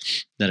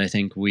that I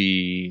think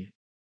we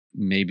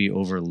maybe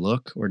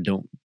overlook or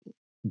don't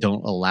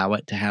allow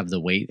it to have the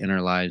weight in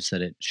our lives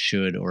that it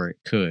should or it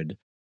could.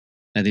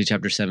 Matthew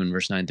chapter 7,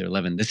 verse 9 through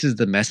 11. This is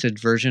the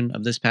Message version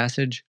of this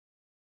passage,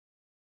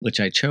 which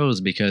I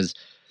chose because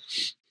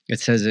it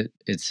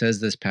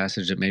says this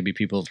passage that maybe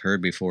people have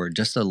heard before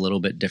just a little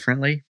bit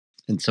differently.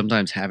 And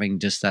sometimes having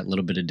just that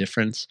little bit of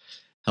difference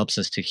helps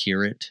us to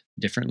hear it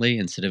differently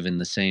instead of in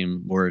the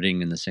same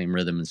wording and the same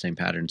rhythm and same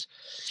patterns.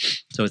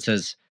 So it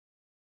says,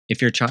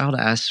 if your child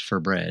asks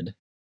for bread,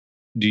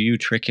 do you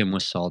trick him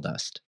with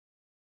sawdust?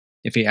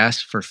 If he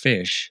asks for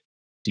fish,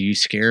 do you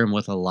scare him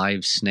with a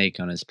live snake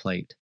on his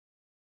plate?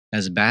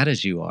 As bad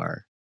as you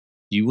are,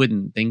 you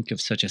wouldn't think of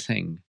such a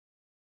thing.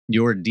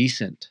 You're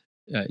decent.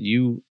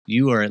 You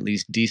are at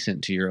least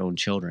decent to your own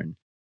children.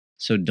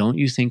 So don't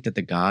you think that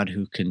the God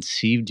who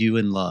conceived you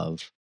in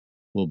love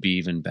will be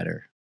even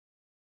better?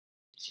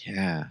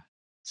 Yeah.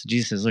 So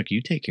Jesus says, look,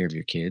 you take care of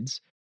your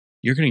kids.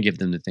 You're going to give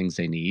them the things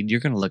they need.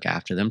 You're going to look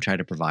after them, try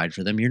to provide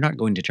for them. You're not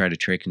going to try to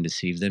trick and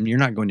deceive them. You're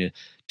not going to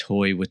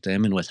toy with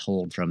them and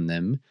withhold from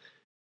them.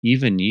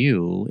 Even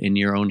you, in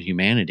your own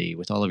humanity,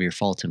 with all of your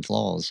faults and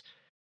flaws,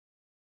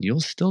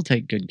 you'll still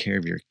take good care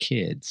of your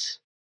kids,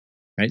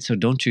 right? So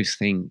don't you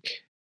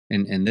think,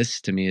 and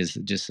this to me is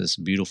just this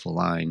beautiful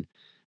line,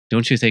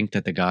 don't you think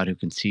that the God who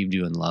conceived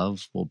you in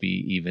love will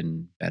be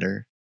even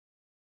better?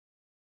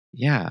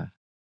 Yeah,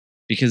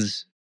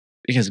 because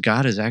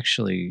God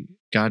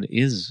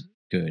is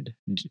good.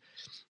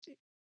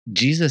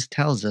 Jesus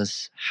tells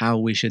us how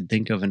we should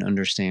think of and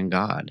understand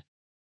God.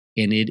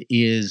 And it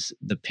is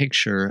the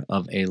picture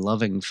of a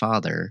loving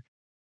father,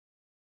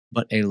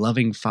 but a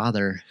loving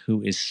father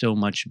who is so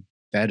much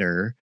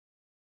better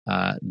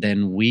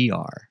than we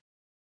are.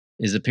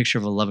 Is a picture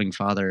of a loving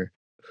father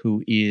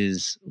who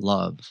is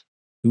love,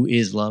 who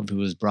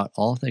has brought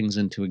all things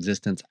into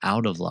existence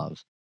out of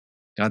love.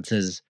 God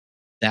says,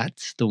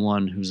 that's the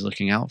one who's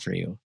looking out for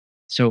you.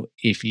 So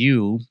if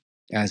you,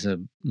 as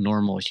a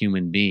normal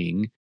human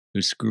being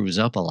who screws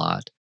up a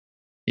lot,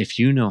 if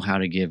you know how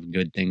to give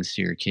good things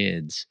to your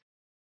kids,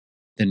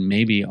 then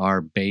maybe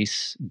our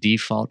base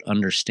default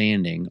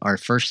understanding, our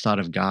first thought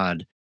of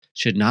God,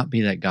 should not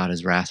be that God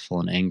is wrathful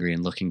and angry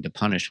and looking to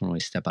punish when we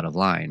step out of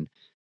line.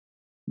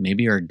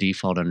 Maybe our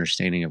default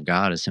understanding of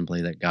God is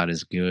simply that God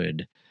is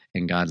good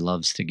and God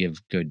loves to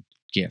give good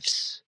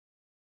gifts.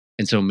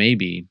 And so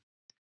maybe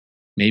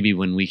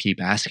when we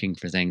keep asking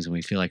for things and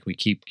we feel like we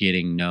keep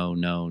getting no,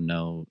 no,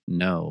 no,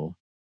 no,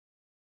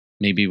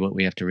 maybe what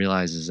we have to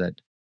realize is that,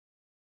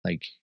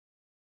 like,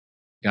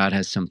 God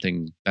has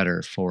something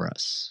better for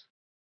us.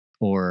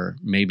 Or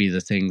maybe the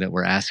thing that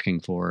we're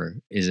asking for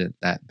isn't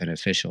that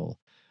beneficial.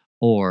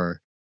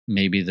 Or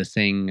maybe the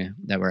thing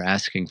that we're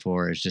asking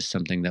for is just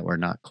something that we're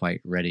not quite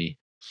ready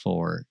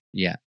for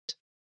yet.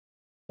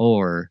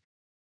 Or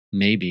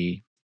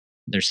maybe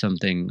there's some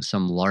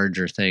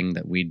larger thing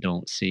that we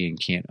don't see and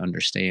can't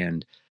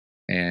understand.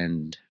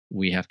 And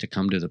we have to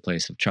come to the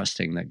place of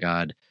trusting that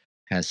God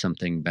has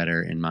something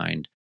better in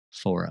mind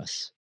for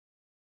us,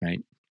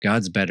 right?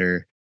 God's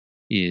better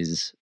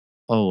is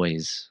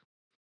always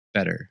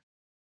better.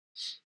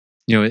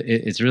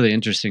 It's really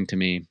interesting to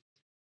me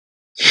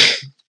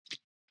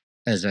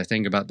as I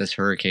think about this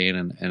hurricane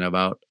and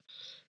about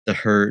the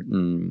hurt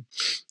and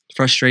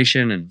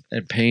frustration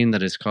and pain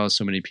that has caused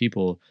so many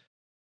people.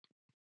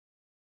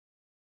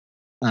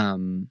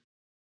 Um,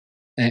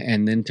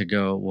 and then to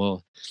go,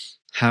 well,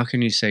 how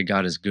can you say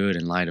God is good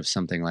in light of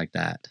something like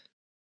that?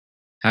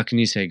 How can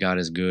you say God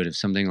is good if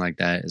something like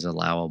that is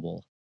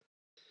allowable?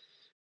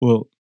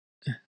 Well,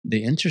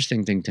 the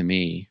interesting thing to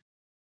me,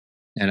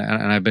 and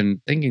I've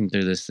been thinking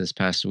through this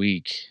past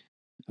week,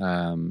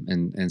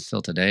 and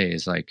still today,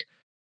 is like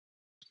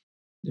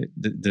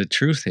the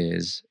truth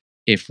is,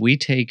 if we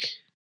take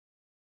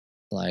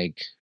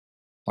like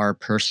our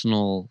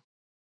personal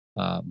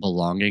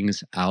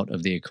belongings out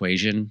of the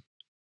equation,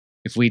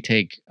 if we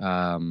take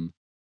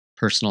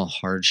personal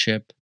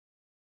hardship,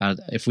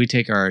 if we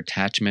take our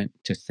attachment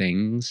to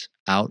things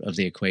out of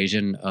the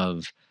equation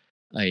of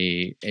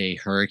a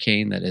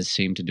hurricane that has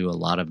seemed to do a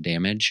lot of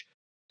damage,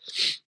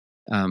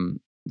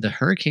 the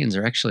hurricanes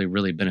are actually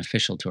really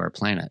beneficial to our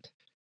planet,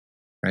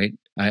 right?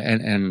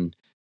 And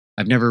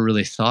I've never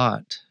really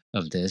thought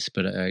of this,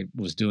 but I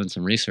was doing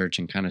some research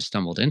and kind of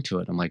stumbled into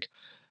it. I'm like,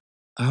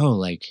 oh,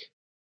 like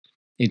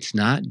it's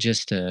not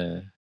just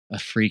a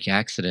freak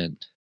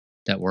accident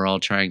that we're all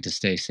trying to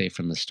stay safe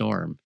from the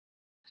storm.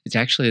 It's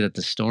actually that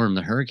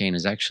the hurricane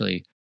is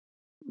actually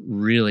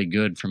really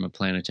good from a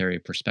planetary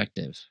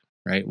perspective,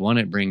 right? One,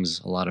 it brings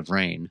a lot of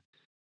rain,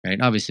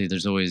 right? Obviously,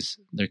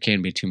 there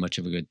can be too much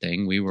of a good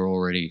thing. We were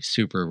already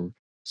super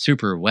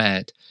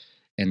wet,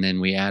 and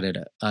then we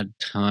added a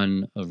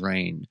ton of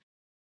rain.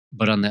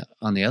 But on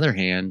the other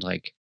hand,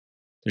 like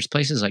there's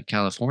places like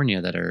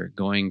California that are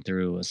going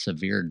through a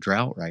severe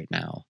drought right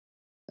now,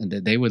 and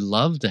they would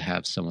love to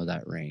have some of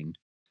that rain.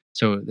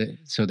 So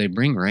they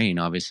bring rain.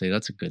 Obviously,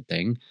 that's a good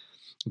thing.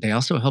 They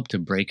also help to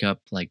break up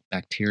like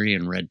bacteria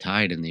and red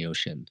tide in the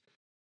ocean.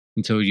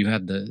 And so you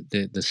have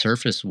the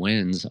surface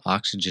winds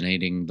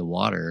oxygenating the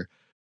water,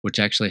 which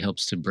actually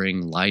helps to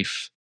bring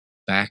life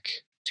back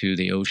to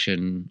the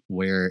ocean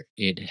where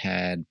it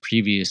had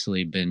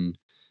previously been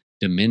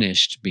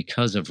diminished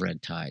because of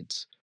red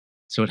tides.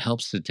 So it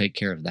helps to take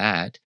care of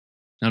that.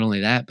 Not only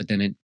that, but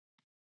then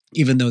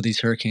even though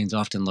these hurricanes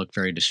often look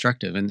very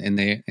destructive, and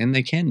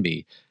they can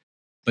be,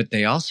 but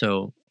they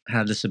also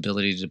have this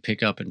ability to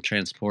pick up and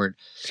transport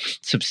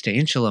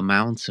substantial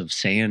amounts of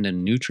sand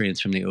and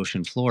nutrients from the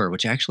ocean floor,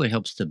 which actually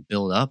helps to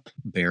build up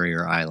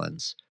barrier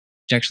islands,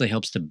 which actually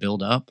helps to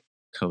build up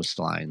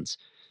coastlines.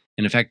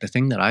 And in fact, the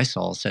thing that I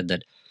saw said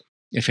that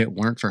if it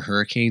weren't for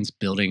hurricanes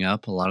building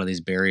up a lot of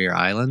these barrier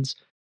islands,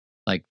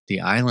 like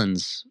the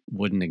islands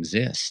wouldn't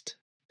exist.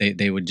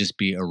 They would just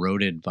be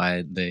eroded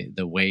by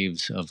the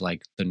waves of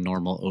like the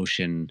normal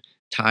ocean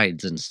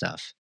tides and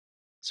stuff.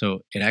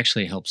 So it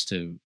actually helps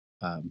to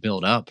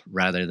build up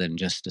rather than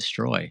just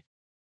destroy.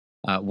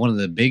 One of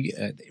the big,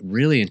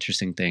 really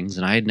interesting things,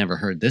 and I had never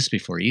heard this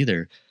before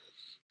either,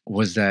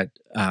 was that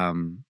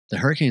the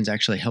hurricanes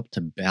actually help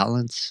to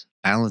balance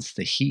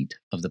the heat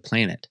of the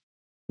planet,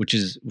 which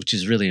is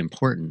really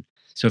important.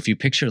 So if you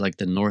picture like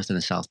the North and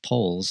the South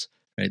poles,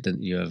 right?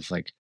 Then you have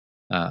like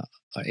uh,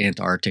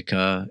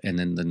 Antarctica and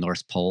then the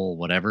North Pole,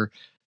 whatever.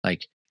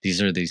 Like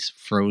these are these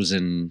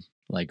frozen,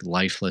 like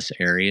lifeless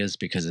areas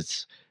because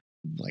it's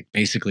like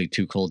basically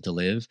too cold to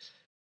live.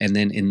 And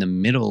then in the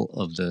middle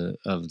of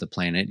the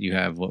planet, you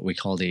have what we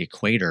call the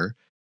equator.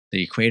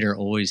 The equator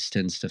always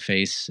tends to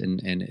face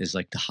and is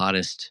like the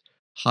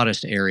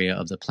hottest area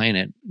of the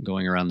planet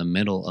going around the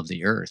middle of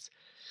the earth.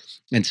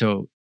 And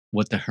so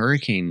what the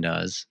hurricane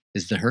does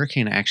is the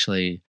hurricane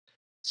actually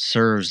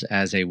serves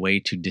as a way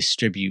to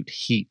distribute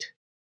heat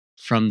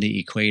from the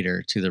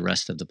equator to the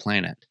rest of the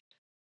planet,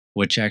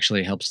 which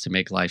actually helps to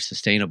make life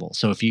sustainable.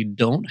 So if you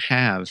don't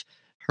have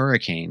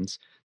hurricanes,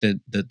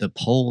 the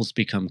poles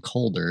become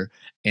colder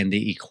and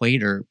the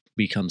equator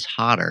becomes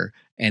hotter,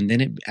 and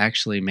then it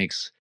actually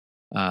makes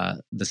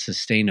the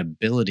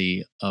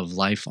sustainability of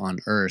life on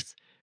Earth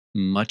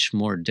much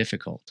more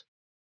difficult.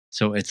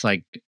 So it's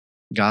like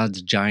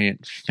God's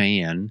giant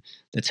fan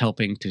that's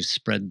helping to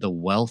spread the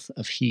wealth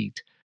of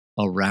heat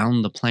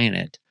around the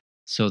planet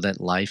so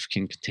that life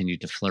can continue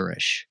to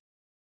flourish.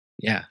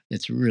 Yeah,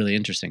 it's really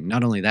interesting.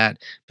 Not only that,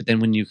 but then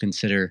when you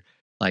consider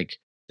like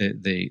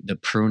the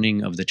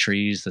pruning of the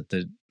trees that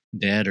the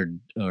dead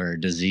or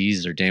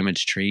diseased or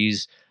damaged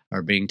trees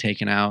are being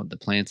taken out, the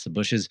plants, the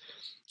bushes,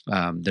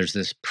 there's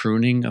this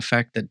pruning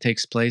effect that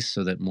takes place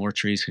so that more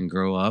trees can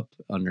grow up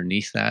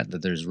underneath that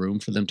there's room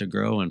for them to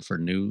grow and for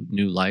new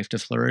life to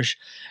flourish.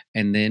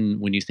 And then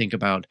when you think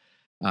about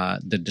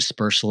the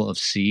dispersal of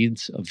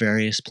seeds of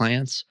various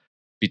plants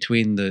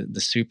between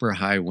the super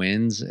high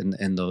winds and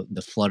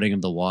the flooding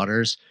of the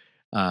waters,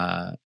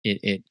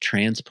 it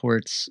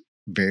transports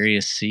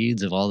various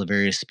seeds of all the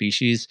various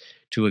species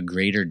to a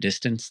greater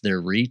distance.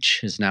 Their reach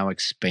is now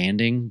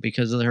expanding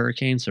because of the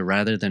hurricane. So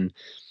rather than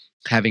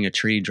having a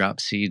tree drop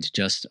seeds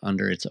just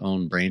under its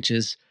own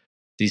branches,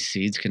 these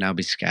seeds can now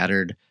be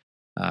scattered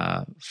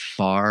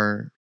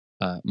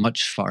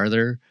much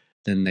farther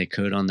than they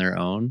could on their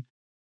own.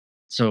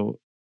 So,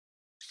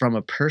 from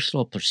a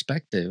personal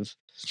perspective,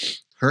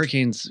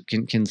 hurricanes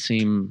can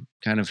seem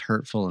kind of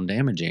hurtful and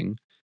damaging,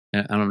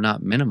 and I'm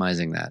not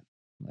minimizing that.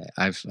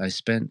 I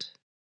spent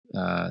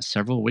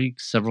several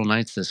weeks, several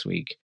nights this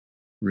week,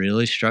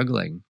 really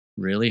struggling,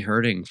 really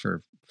hurting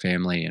for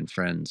family and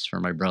friends, for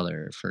my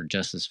brother, for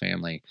Jess's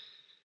family.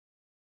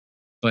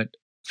 But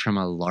from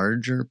a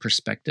larger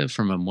perspective,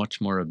 from a much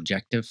more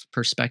objective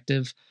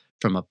perspective,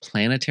 from a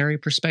planetary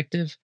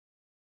perspective,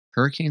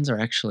 hurricanes are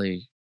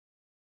actually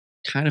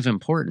kind of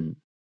important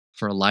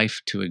for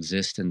life to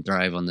exist and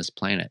thrive on this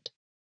planet.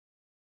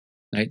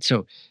 Right?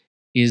 So,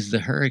 is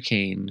the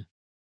hurricane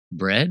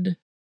bread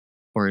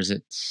or is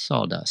it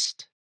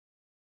sawdust?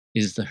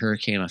 Is the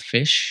hurricane a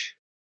fish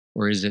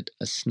or is it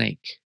a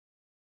snake?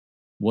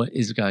 What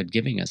is God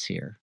giving us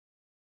here?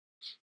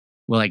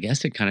 Well, I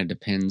guess it kind of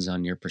depends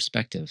on your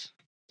perspective,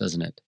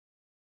 doesn't it?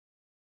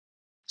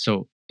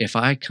 So, if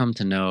I come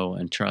to know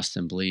and trust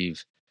and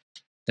believe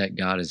that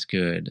God is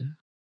good,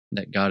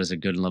 that God is a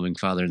good and loving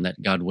father, and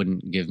that God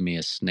wouldn't give me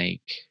a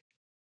snake,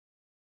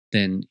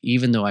 then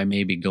even though I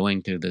may be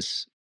going through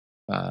this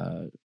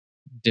uh,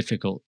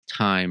 difficult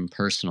time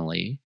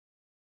personally,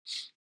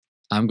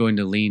 I'm going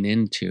to lean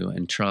into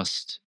and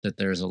trust that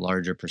there's a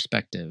larger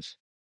perspective.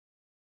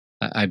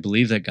 I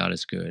believe that God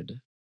is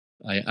good.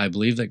 I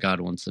believe that God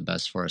wants the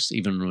best for us,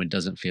 even when it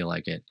doesn't feel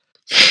like it.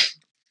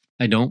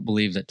 I don't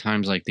believe that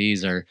times like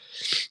these are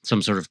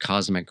some sort of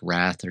cosmic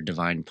wrath or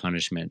divine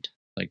punishment.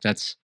 Like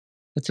that's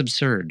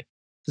absurd.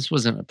 This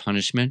wasn't a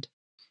punishment.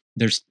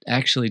 There's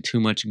actually too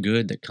much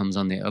good that comes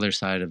on the other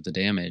side of the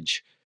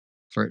damage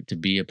for it to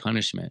be a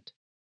punishment.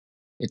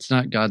 It's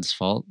not God's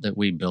fault that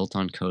we built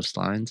on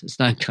coastlines. It's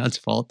not God's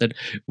fault that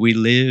we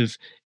live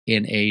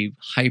in a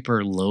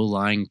hyper low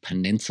lying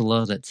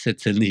peninsula that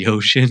sits in the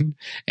ocean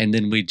and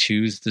then we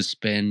choose to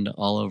spend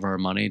all of our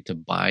money to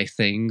buy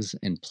things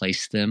and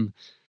place them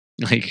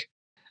like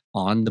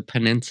on the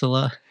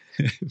peninsula.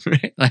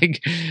 Right?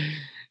 Like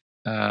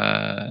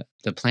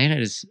the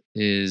planet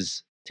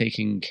is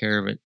taking care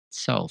of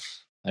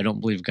itself. I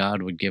don't believe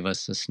God would give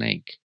us a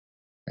snake,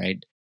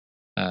 right?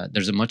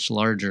 there's a much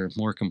larger,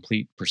 more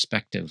complete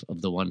perspective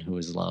of the one who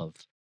is love,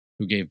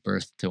 who gave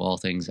birth to all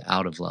things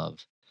out of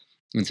love.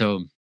 And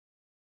so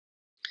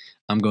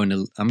I'm going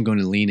to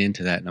lean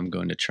into that, and I'm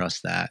going to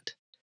trust that.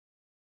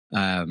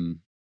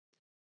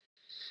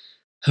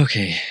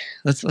 Okay,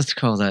 let's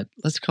call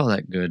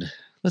that good.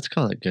 Let's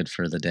call it good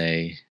for the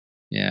day.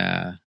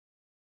 Yeah,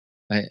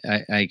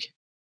 I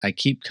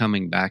keep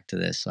coming back to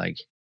this. Like,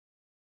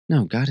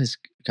 no, God is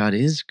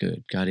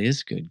good. God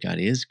is good. God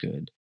is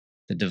good.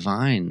 The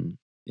divine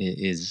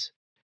is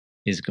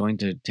going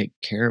to take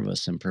care of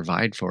us and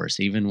provide for us,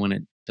 even when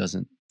it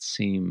doesn't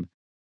seem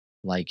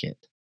like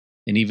it.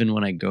 And even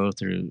when I go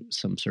through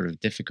some sort of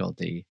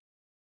difficulty,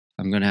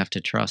 I'm going to have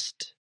to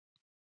trust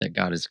that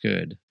God is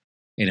good.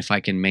 And if I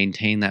can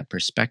maintain that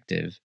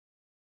perspective,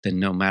 then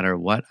no matter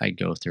what I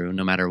go through,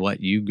 no matter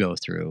what you go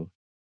through,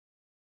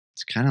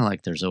 it's kind of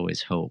like there's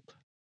always hope.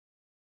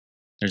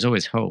 There's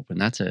always hope,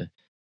 and that's a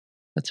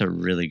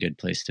really good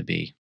place to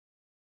be.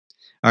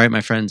 All right,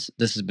 my friends,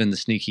 this has been the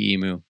Sneaky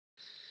Emu,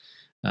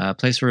 a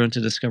place where we're going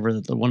to discover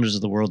the wonders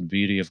of the world, the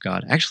beauty of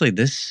God. Actually,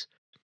 this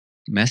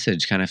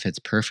message kind of fits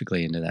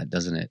perfectly into that,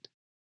 doesn't it?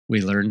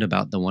 We learned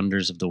about the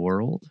wonders of the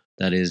world,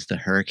 that is the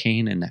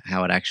hurricane, and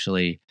how it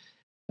actually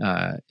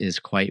is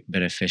quite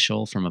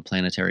beneficial from a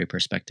planetary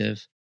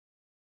perspective.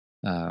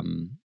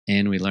 And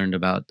we learned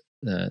about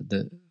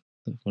the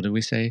what did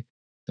we say?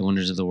 The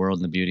wonders of the world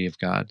and the beauty of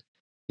God.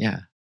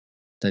 Yeah,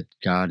 that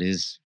God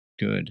is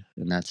good,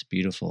 and that's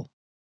beautiful.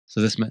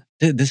 So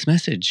this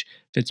message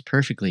fits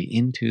perfectly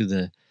into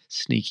the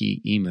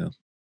Sneaky Emu.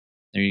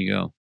 There you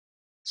go.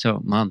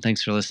 So, Mom,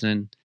 thanks for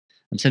listening.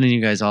 I'm sending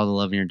you guys all the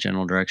love in your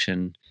general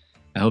direction.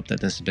 I hope that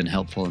this has been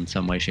helpful in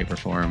some way, shape, or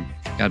form.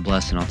 God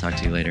bless, and I'll talk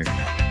to you later.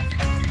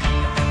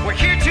 We're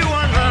here to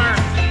unlearn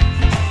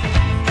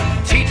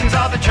teachings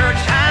of the church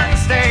and the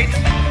state.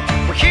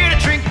 We're here to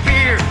drink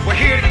beer. We're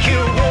here to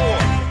kill war.